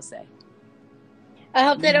not gonna say. I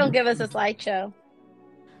hope they don't give us a slideshow.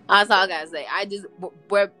 That's all I gotta say. I just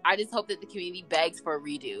hope that the community begs for a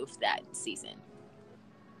redo of that season.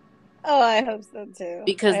 Oh, I hope so too.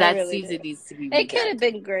 Because that really season needs to be. It could have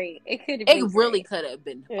been great. It really could have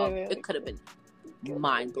been. It could have been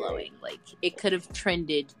mind blowing. Like, it could have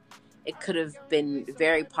trended. It could have been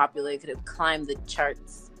very popular. It could have climbed the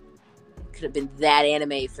charts. It could have been that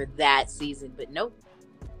anime for that season. But nope.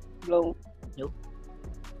 Nope.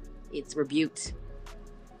 It's rebuked.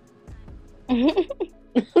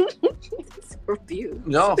 It's rebuked.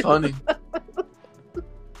 Y'all funny.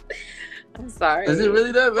 I'm sorry. Is it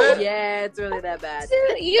really that bad? Yeah, it's really that bad.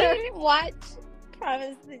 You didn't watch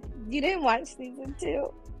You didn't watch season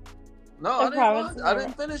 2? No, I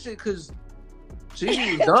didn't finish it because she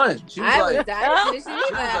was done. She was I didn't finish it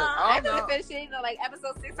either. I didn't finish it either. Like,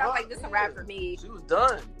 episode 6, I was like, this is a wrap for me. She was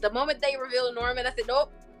done. The moment they revealed Norman, I said,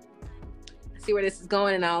 nope. I see where this is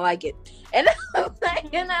going and I don't like it. And I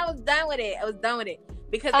was done with it.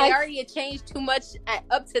 Because they already had changed too much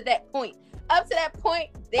up to that point. Up to that point,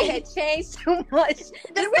 they had changed too much.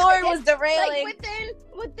 The story was derailing. Like,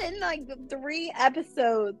 within like 3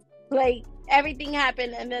 episodes, like, everything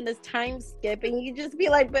happened, and then this time skip, and you just be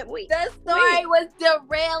like, but wait. The story was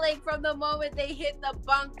derailing from the moment they hit the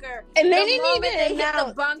bunker. And they didn't even hit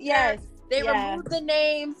the bunker. Yes. They removed the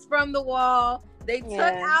names from the wall. They took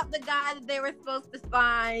out the guy that they were supposed to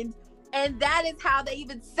find. And that is how they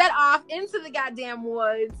even set off into the goddamn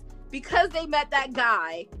woods, because they met that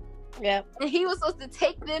guy. Yep. And he was supposed to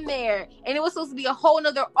take them there. And it was supposed to be a whole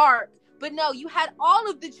nother arc. But no, you had all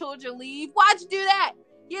of the children leave. Why'd you do that?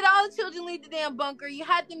 You had all the children leave the damn bunker. You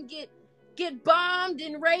had them get bombed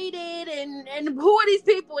and raided. And who are these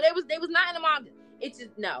people? They was not in the manga. It's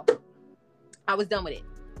just, no. I was done with it.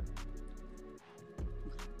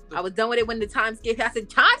 I was done with it when the time skip. I said,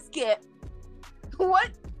 time skip?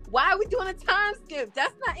 What? Why are we doing a time skip?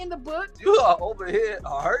 That's not in the book. You are over here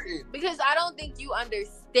hurting. Because I don't think you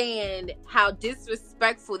understand how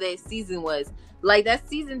disrespectful that season was. Like, that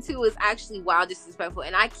season 2 is actually wild disrespectful,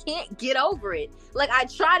 and I can't get over it. Like, I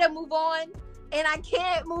try to move on, and I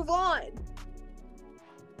can't move on.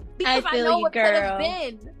 Because I know what could have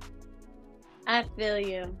been. I feel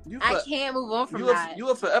you. I can't move on from that. You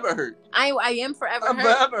are forever hurt. I am forever hurt.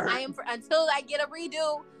 Forever hurt. Until I get a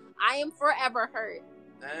redo, I am forever hurt.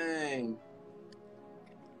 Dang.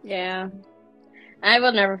 Yeah. I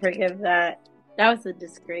will never forgive that. That was a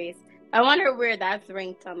disgrace. I wonder where that's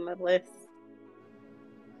ranked on the list.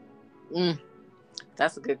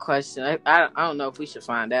 That's a good question. I don't know if we should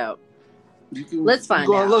find out. Let's find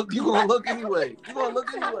out. You're going to look anyway.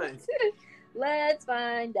 Let's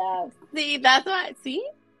find out. See, that's what. See?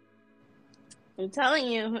 I'm telling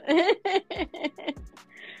you.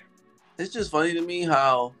 It's just funny to me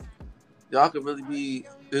how y'all could really be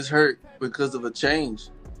this hurt because of a change.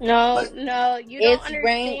 No, you don't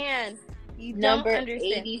understand. You number don't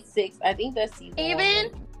understand. 86. I think that's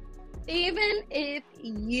season even if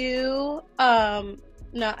you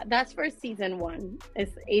no, that's for season 1.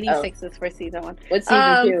 It's 86 is for season 1. What's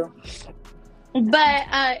season 2?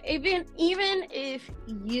 But even if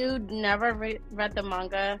you never read the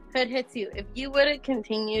manga, Hood Hits You. If you would have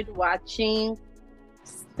continued watching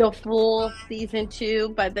the full season 2,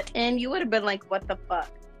 by the end you would have been like, what the fuck?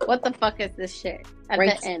 What the fuck is this shit? At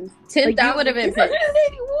the end. 10,000. Like, you would have been pissed.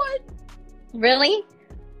 Really?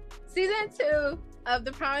 Season 2 of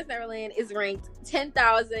The Promised Neverland is ranked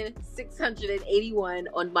 10,681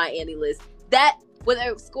 on my Annie list. That, with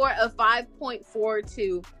a score of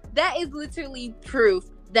 5.42, that is literally proof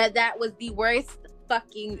that was the worst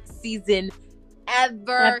fucking season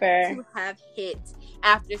ever to have hit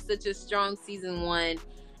after such a strong season 1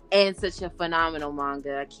 and such a phenomenal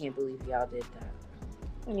manga. I can't believe y'all did that.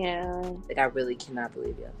 Yeah. Like, I really cannot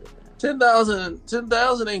believe y'all did that. 10,000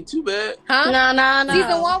 ain't too bad. Huh? No.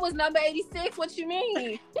 Season 1 was number 86. What you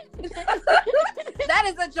mean? That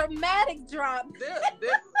is a dramatic drop.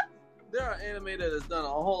 There are anime that has done a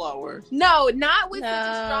whole lot worse. No, not with such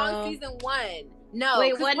a strong season 1. No.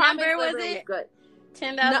 Wait, what number was it? Good.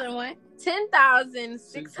 10,000 what?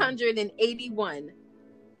 10,681.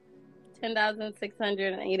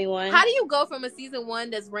 10,681. How do you go from a season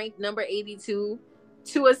 1 that's ranked number 82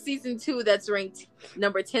 to a season 2 that's ranked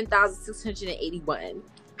number 10,681?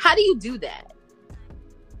 How do you do that?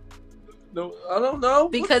 No, I don't know.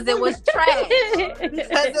 Because it was trash. Because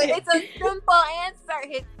it's a simple answer,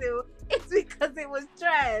 Hitsu. It's because it was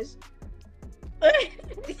trash.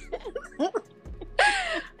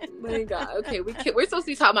 My God. Okay, we're supposed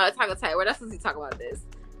to be talking about Attack on Titan. We're not supposed to be talking about this.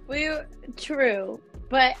 True.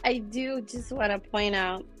 But I do just want to point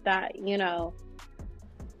out that,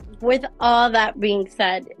 with all that being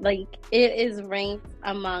said, like, it is ranked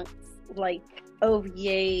amongst, like,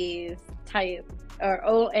 OVAs type, or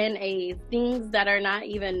ONAs, things that are not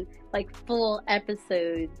even, like, full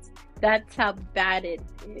episodes. That's how bad it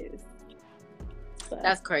is. So,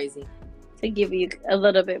 That's crazy. to give you a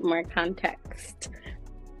little bit more context.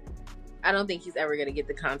 I don't think he's ever gonna get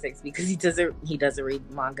the context because he doesn't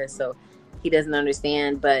read manga, so he doesn't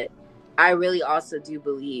understand. But I really also do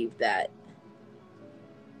believe that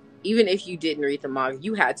even if you didn't read the manga,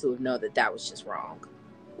 you had to have known that was just wrong.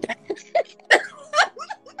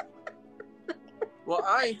 Well,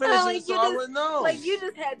 I ain't finished it, so I wouldn't know. Like, you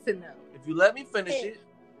just had to know. If you let me finish it,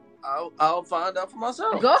 I'll find out for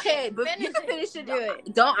myself. Go ahead, but you can Finish finish it.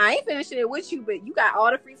 Do it. I ain't finishing it with you, but you got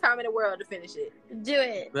all the free time in the world to finish it. Do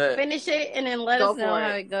it. Bet. Finish it and then let Go us know for how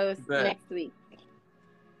it. it goes Bet. next week.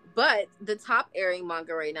 But the top airing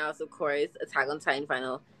manga right now is, of course, Attack on Titan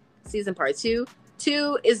Final Season Part 2.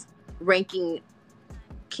 2 is Ranking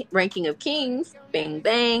of Kings, Bang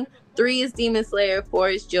Bang. 3 is Demon Slayer. 4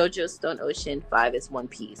 is JoJo Stone Ocean. 5 is One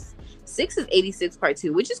Piece. 6 is 86 Part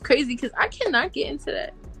 2, which is crazy because I cannot get into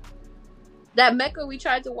that. That mecha we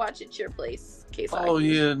tried to watch at your place. Oh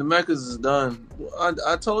yeah, the mechas is done.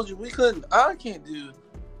 I told you we couldn't. I can't do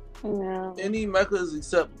No. any mechas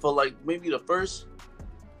except for like maybe the first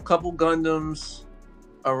couple Gundams,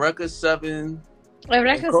 Eureka 7,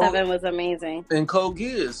 Eureka And Code- 7 was amazing. and Code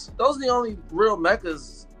Geass. Those are the only real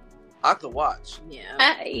mechas I could watch.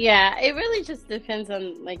 Yeah. Yeah, it really just depends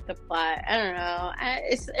on like the plot. I don't know.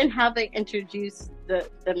 It's and how they introduce the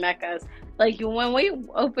mechas. Like when we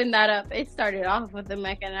opened that up, it started off with the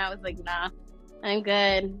mecha, and I was like, nah, I'm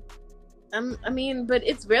good. I mean, but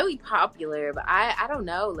it's really popular. But I don't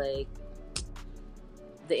know. Like,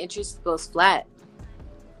 the interest goes flat.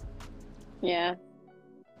 Yeah.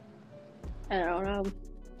 I don't know.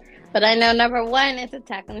 But I know number 1 is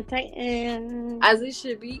Attack on Titan. As it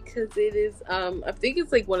should be, because it is, I think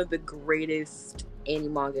it's like one of the greatest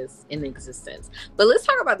anime mangas in existence. But let's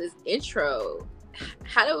talk about this intro.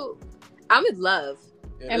 I'm in love.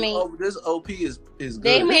 Yeah, I mean- this OP is good.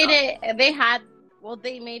 They made it.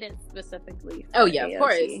 They made it specifically. For Oh yeah, of AOT.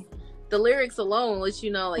 course. The lyrics alone lets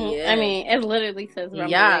you know, like, yeah. I mean, it literally says rumbling.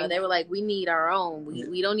 yeah, they were like, we need our own.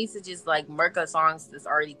 We don't need to just like murka songs that's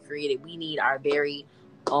already created. We need our very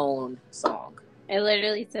own song. It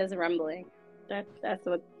literally says rumbling. That's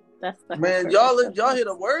the Man, whole y'all hear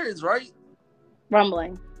the words, right?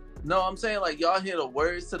 rumbling. No, I'm saying like y'all hear the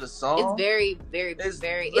words to the song. It's very, very, It's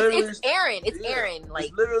very. literally- It's Aaron. It's Yeah, Aaron. Like,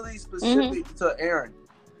 it's literally specific to Aaron.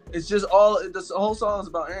 It's just the whole song is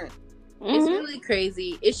about Aaron. it's Mhm. really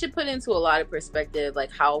crazy. It should put into a lot of perspective,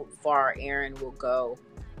 like how far Aaron will go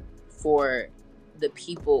for the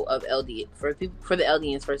people of LD, for the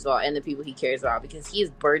Eldians first of all, and the people he cares about, because he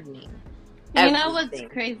is burdening. You know what's everything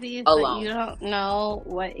crazy is alone. that you don't know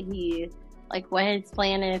what what his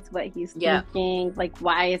plan is, what he's Yeah. thinking, like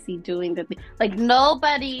why is he doing the thing? Like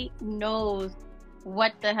nobody knows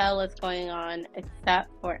what the hell is going on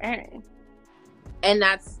except for Aaron. And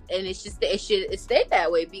it's just it stayed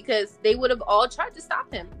that way because they would have all tried to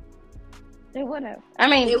stop him. They would have. I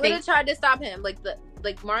mean, They would have tried to stop him.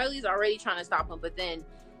 Like Marley's already trying to stop him, but then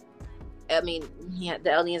I mean, yeah,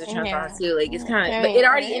 the aliens are trying to stop him too. Like, it's kind of, but it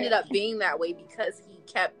already ended up being that way because he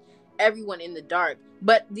kept everyone in the dark.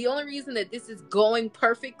 But the only reason that this is going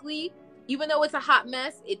perfectly, even though it's a hot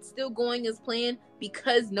mess, it's still going as planned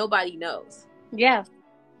because nobody knows. Yeah.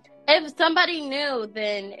 If somebody knew,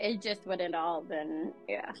 then it just wouldn't all been,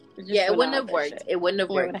 yeah. It wouldn't have worked. It wouldn't have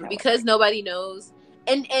worked wouldn't have because nobody knows.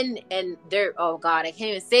 And they're, oh God, I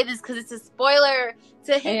can't even say this because it's a spoiler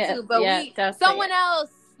to Hitsu, but someone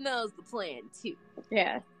else knows the plan too.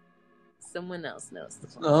 Yeah. Someone else knows the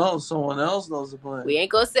plan. No, someone else knows the plan. We ain't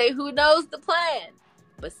gonna say who knows the plan,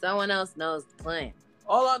 but someone else knows the plan.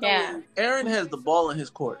 All I know is Aaron has the ball in his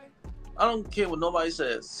court. I don't care what nobody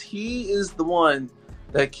says. He is the one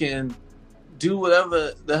that can do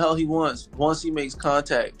whatever the hell he wants once he makes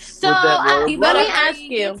contact. So, with that let road me runner. ask you.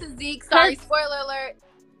 Get to Zeke. Sorry, spoiler alert.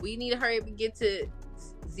 We need to hurry up and get to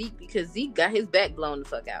Zeke because Zeke got his back blown the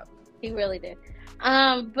fuck out. He really did.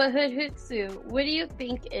 But Hoodhutsu, what do you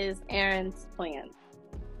think is Aaron's plan?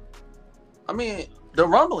 I mean, the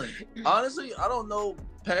rumbling. Honestly, I don't know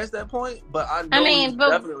past that point, but I know he's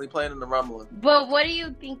definitely planning the rumbling. But what do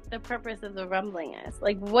you think the purpose of the rumbling is?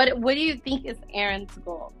 Like, what do you think is Aaron's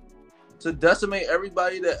goal? To decimate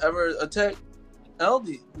everybody that ever attacked the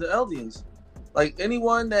Eldians. Like,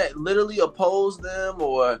 anyone that literally opposed them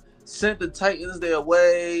or sent the Titans their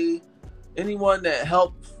way, anyone that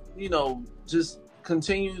helped, just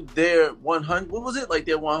continue their 100, what was it? Like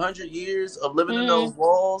their 100 years of living in those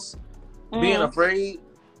walls, being afraid.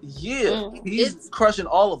 Yeah, he's crushing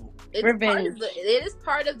all of them. It is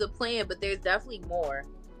part of the plan, but there's definitely more.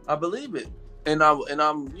 I believe it. And I'm,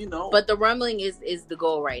 But the rumbling is the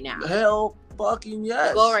goal right now. Hell fucking yes.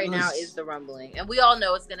 The goal right now is the rumbling. And we all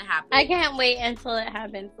know it's gonna happen. I can't wait until it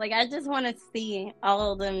happens. Like, I just want to see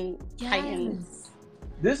all of them Titans.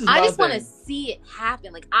 I just want to see it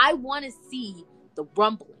happen. Like, I want to see the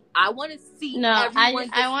rumbling. I want to see everyone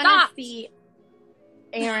I want to see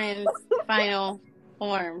Aaron's final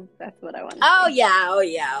form. That's what I want to see. Oh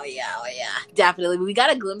yeah. Definitely. We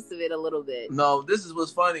got a glimpse of it a little bit. No, this is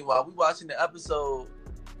what's funny. While we watching the episode,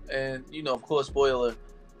 and, of course, spoiler,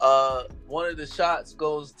 one of the shots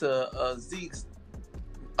goes to Zeke's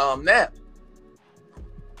nap.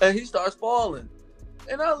 And he starts falling.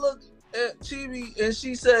 And I look at Chibi, and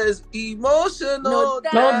she says, emotional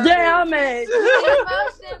damage.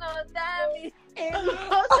 Emotional damage.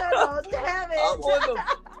 Emotional damage.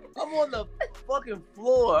 I'm on the fucking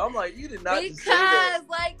floor. I'm like, you did not just say that.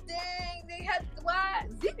 Like, dang, they had why?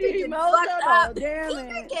 Zeke Emotional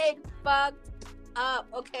damage. He's getting fucked up.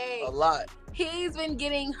 Okay, A lot. He's been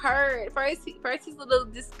getting hurt. First he's a little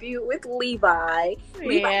dispute with Levi.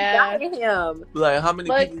 Levi got him. Like, how many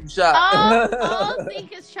people you shot? All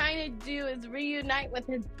Zeke is trying to do is reunite with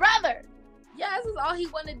his brother. Yeah, this is all he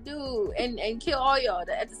want to do, and kill all y'all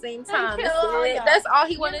at the same time. Y'all. That's all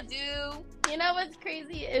he want to do. You know what's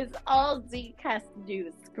crazy is all Zeke has to do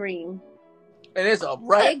is scream. And it's a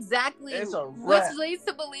wrap. Exactly. It's a wrap. Which leads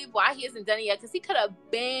to believe why he hasn't done it yet, because he could have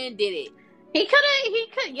been did it. He could,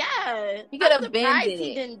 yeah. He could have been did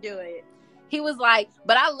he it. didn't do it. He was like,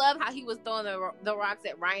 but I love how he was throwing the rocks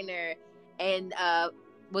at Reiner and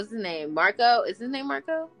what's his name? Marco? Is his name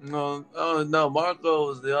Marco? No,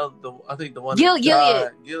 Marco is the other. I think the one.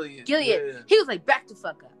 Gilead. Gilead. Yeah. He was like, back the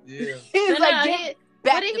fuck up. Yeah. He was like,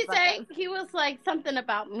 what did he say? Up. He was like something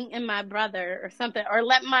about me and my brother or something, or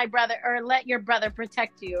let your brother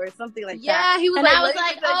protect you or something like that. Yeah, he was and like, I was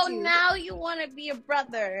like, oh, now you want to be a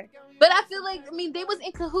brother. But I feel like, they was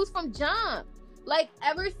in cahoots from jump. Like,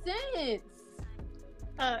 ever since.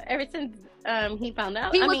 Ever since he found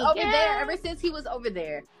out. He was over there. Ever since he was over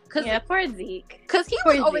there. Poor Zeke. Because he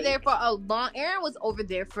was over there for a long... Aaron was over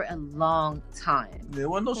there for a long time. There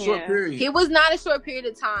wasn't no short period. He was not a short period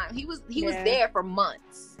of time. He was there for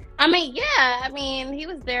months. He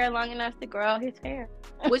was there long enough to grow out his hair.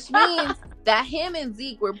 Which means that him and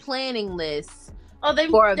Zeke were planning this. Oh, they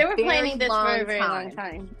were planning this for a very long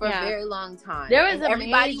time. For a very long time. There was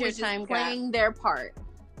everybody was just playing their part.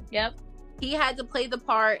 Yep. He had to play the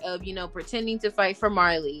part of, pretending to fight for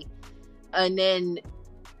Marley. And then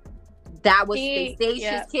that was, they staged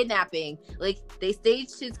his kidnapping. Like, they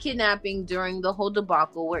staged his kidnapping during the whole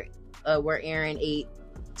debacle where Aaron ate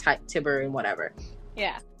Tibber and whatever.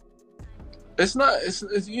 Yeah. It's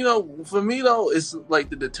for me though, it's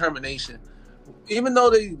like the determination. Even though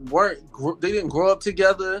they didn't grow up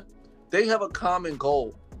together, they have a common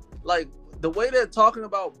goal. Like, the way they're talking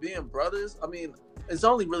about being brothers, it's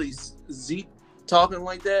only really Zeke talking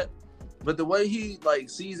like that, but the way he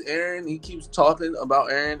sees Aaron, he keeps talking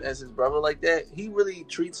about Aaron as his brother like that. He really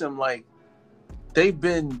treats him like they've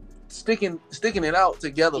been sticking it out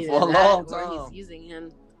together for a long time. Or he's using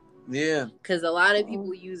him. Yeah, because a lot of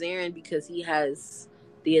people use Aaron because he has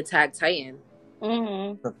the Attack Titan.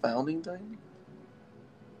 Mm-hmm. The Founding Titan.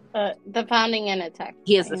 The Founding and Attack.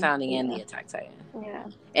 He is the Founding and the Attack Titan. Yeah.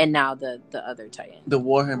 And now the other Titan. The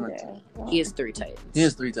Warhammer Titan. He has 3 Titans. He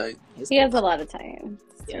has 3 Titans. He has a lot of Titans.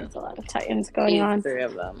 He has a lot of Titans going on. 3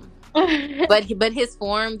 of them. but his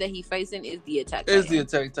form that he fights in is the Attack Titan. It's the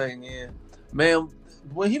Attack Titan, yeah. Man,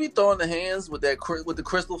 when he be throwing the hands with the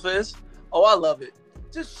crystal fist, I love it.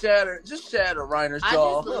 Just shatter Reiner's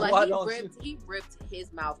jaw. He ripped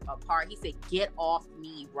his mouth apart. He said, "Get off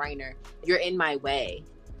me, Reiner. You're in my way."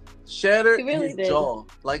 Shatter his jaw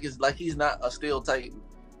like he's not a steel titan.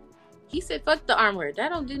 He said, "Fuck the armor. That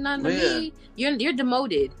don't do nothing to me. You're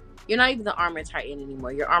demoted. You're not even the armor titan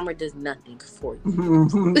anymore. Your armor does nothing for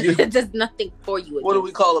you. It does nothing for you." What do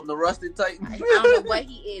we call him? The rusted titan? I don't know what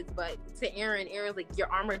he is, but to Aaron's like,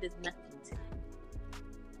 your armor does nothing to me.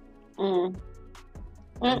 Mm.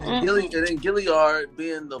 And then Gilliard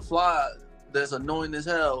being the fly that's annoying as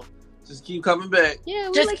hell, just keep coming back. Yeah,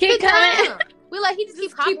 we Just like, keep sit coming. down. We like he just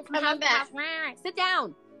keep hopping keep from coming house to back. house. Sit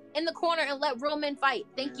down in the corner and let real men fight.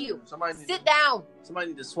 Thank Yeah, you. Somebody Sit down. Somebody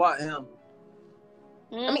need to swat him.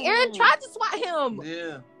 I mean, Aaron tried to swat him.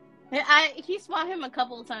 Yeah. He swat him a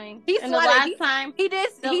couple of times. He and the swatted- last time, He did.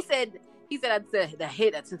 No. He said I said the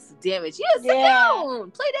hit. I took some damage. Yeah, sit Yeah.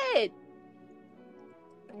 down. Play dead.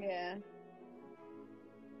 yeah.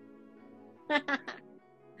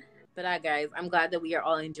 But guys, I'm glad that we are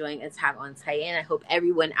all enjoying Attack on Titan. I hope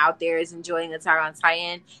everyone out there is enjoying Attack on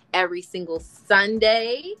Titan every single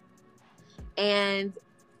Sunday. And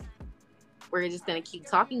we're just going to keep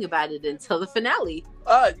talking about it until the finale.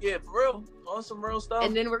 Yeah, for real. On some real stuff.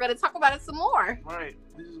 And then we're going to talk about it some more. Right.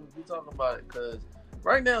 We talking about it because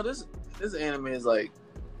right now this anime is like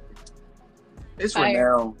it's Fire.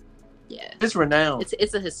 renowned. Yeah. It's renowned.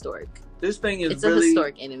 It's a historic. This thing is It's really a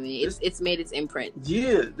historic anime. It's made its imprint.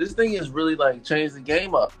 Yeah, this thing is really like changed the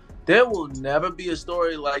game up. There will never be a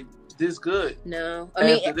story like this good. No,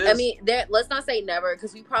 After this. there. Let's not say never,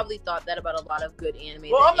 because we probably thought that about a lot of good anime.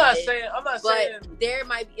 Well, that I'm not ended. saying.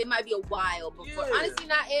 It might be a while before. Yeah. Honestly,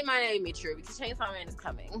 it might not even be true because Chainsaw Man is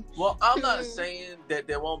coming. Well, I'm not saying that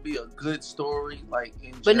there won't be a good story like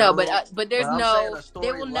in But general. but there's I'm saying a story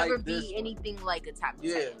there will never like this be one. anything like Attack on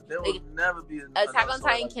Yeah, Titan. there will Like, never be Attack on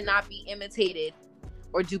Titan cannot be imitated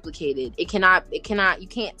or duplicated. It cannot. You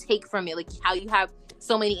can't take from it like how you have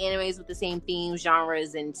so many animes with the same themes,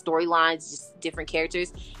 genres, and storylines, just different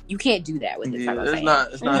characters. You can't do that with Attack on Titan.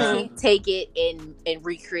 It's not. You can't take it and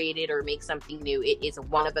recreate it or make something new. It is a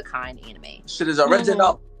one of a kind anime. Shit is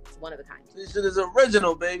original. It's one of a kind. This shit is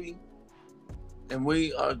original, baby. And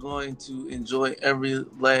we are going to enjoy every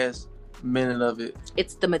last minute of it.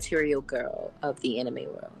 It's the material girl of the anime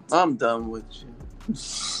world. I'm done with you.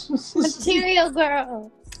 Material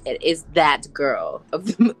girl. It is that girl of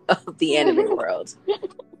the anime world.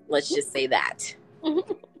 Let's just say that. All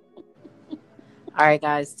right,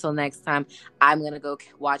 guys. Till next time, I'm gonna go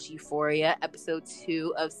watch Euphoria, episode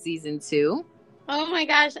 2 of season 2. Oh my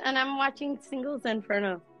gosh! And I'm watching Singles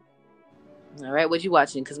Inferno. All right, what you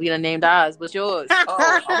watching? Because we done named ours. What's yours?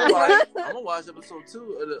 Oh, I'm gonna watch episode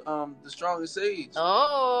 2 of the Strongest Age.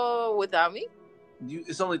 Oh, without me?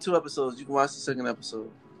 It's only 2 episodes. You can watch the second episode.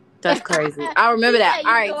 That's crazy. I'll remember that. Yeah,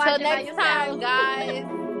 All you right, can till watch it by next time, yourself.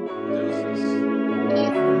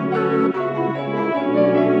 guys. Deuces.